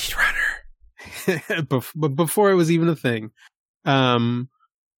got speedrunner. But before it was even a thing,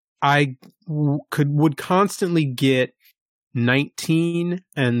 I would constantly get 19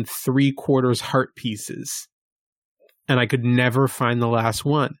 3/4 heart pieces, and I could never find the last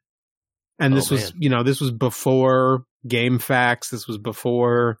one. And this was before GameFAQs. This was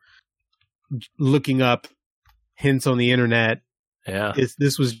before looking up hints on the internet. Yeah.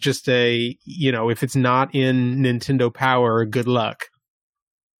 This was just if it's not in Nintendo Power, good luck.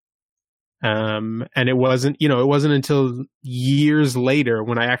 And it wasn't until years later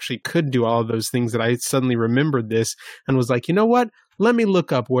when I actually could do all of those things that I suddenly remembered this and was like, you know what? Let me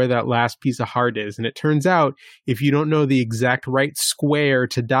look up where that last piece of heart is. And it turns out if you don't know the exact right square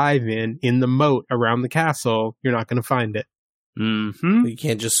to dive in the moat around the castle, you're not going to find it. Mm-hmm. You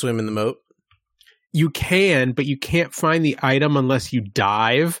can't just swim in the moat? You can, but you can't find the item unless you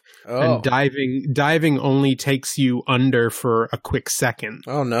dive. Oh. And diving only takes you under for a quick second.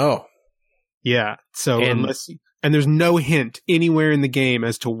 Oh, no. Yeah. So and there's no hint anywhere in the game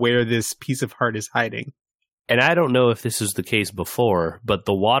as to where this piece of heart is hiding. And I don't know if this was the case before, but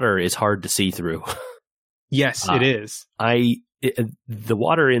the water is hard to see through. Yes, it is. The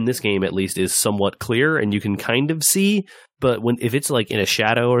water in this game, at least, is somewhat clear, and you can kind of see. But if it's like in a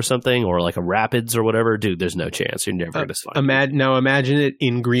shadow or something, or like a rapids or whatever, dude, there's no chance. You're never going to find it. Now imagine it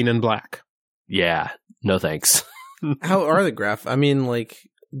in green and black. Yeah, no thanks. How are the graph? I mean, like,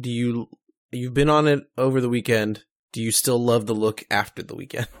 you've been on it over the weekend. Do you still love the look after the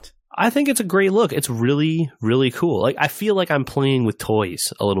weekend? I think it's a great look. It's really, really cool. Like, I feel like I'm playing with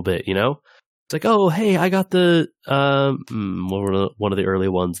toys a little bit, you know? It's like, oh, hey, I got the one of the early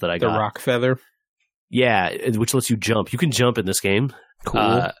ones that I got. The rock feather. Yeah, which lets you jump. You can jump in this game.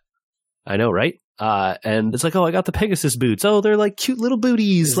 Cool. I know, right? And it's like, oh, I got the Pegasus boots. Oh, they're like cute little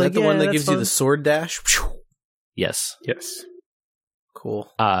booties. Is like that the one that gives fun. You the sword dash? Yes. Yes.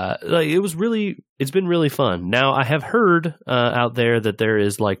 Cool. It's been really fun. Now, I have heard out there that there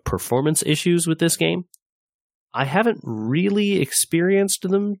is like performance issues with this game. I haven't really experienced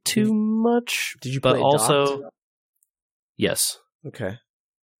them too much. Did you play also? Docked? Yes. Okay.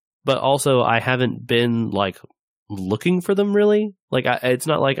 But also, I haven't been like looking for them really. Like, it's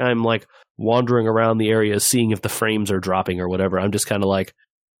not like I'm like wandering around the area seeing if the frames are dropping or whatever. I'm just kind of like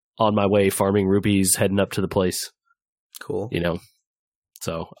on my way, farming rupees, heading up to the place. Cool. You know.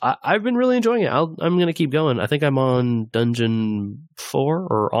 So I've been really enjoying it. I'm going to keep going. I think I'm on dungeon 4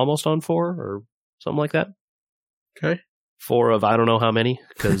 or almost on 4 or something like that. Okay. 4 of I don't know how many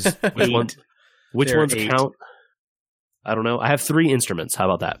because which ones 8. count? I don't know. I have 3 instruments. How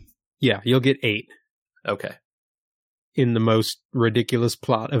about that? Yeah, you'll get 8. Okay. in the most ridiculous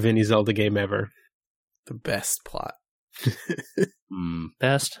plot of any Zelda game ever. The best plot.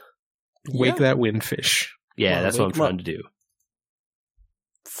 Best? Wake that windfish. Yeah, Well, that's what I'm wake 'em trying up. to do.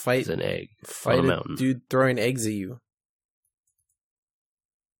 Fight It's an egg on Fight a a mountain. dude throwing eggs at you.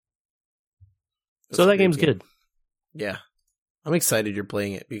 So that game's good. Yeah. I'm excited you're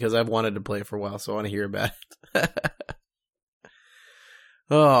playing it because I've wanted to play it for a while, so I want to hear about it.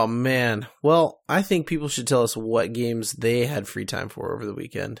 Oh, man. Well, I think people should tell us what games they had free time for over the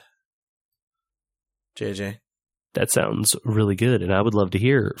weekend. JJ. That sounds really good, and I would love to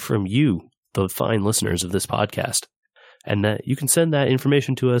hear from you, the fine listeners of this podcast. And that you can send that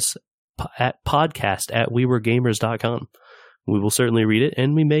information to us at podcast@weweregamers.com. We will certainly read it,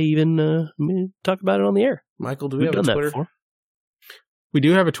 and we may even talk about it on the air. Michael, do we We've have a done Twitter? that before. We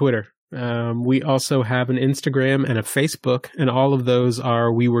do have a Twitter. We also have an Instagram and a Facebook, and all of those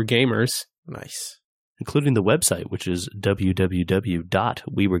are We Were Gamers. Nice. Including the website, which is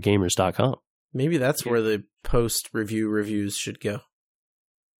www.weweregamers.com. Maybe that's where the post-review reviews should go.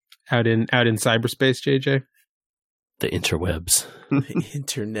 Out in cyberspace, JJ. The interwebs. The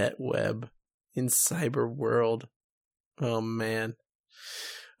internet web in cyber world. Oh, man.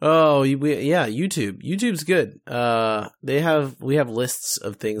 Oh, yeah, YouTube. YouTube's good. We have lists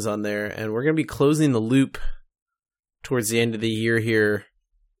of things on there, and we're going to be closing the loop towards the end of the year here.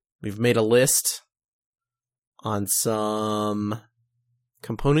 We've made a list on some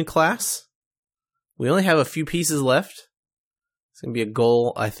component class. We only have a few pieces left. It's going to be a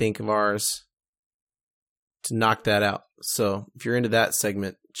goal, I think, of ours to knock that out. So if you're into that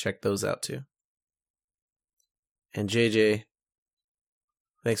segment, check those out too. And JJ,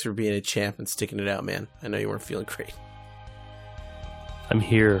 thanks for being a champ and sticking it out, man. I know you weren't feeling great. I'm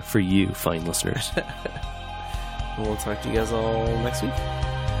here for you, fine listeners. We'll talk to you guys all next week.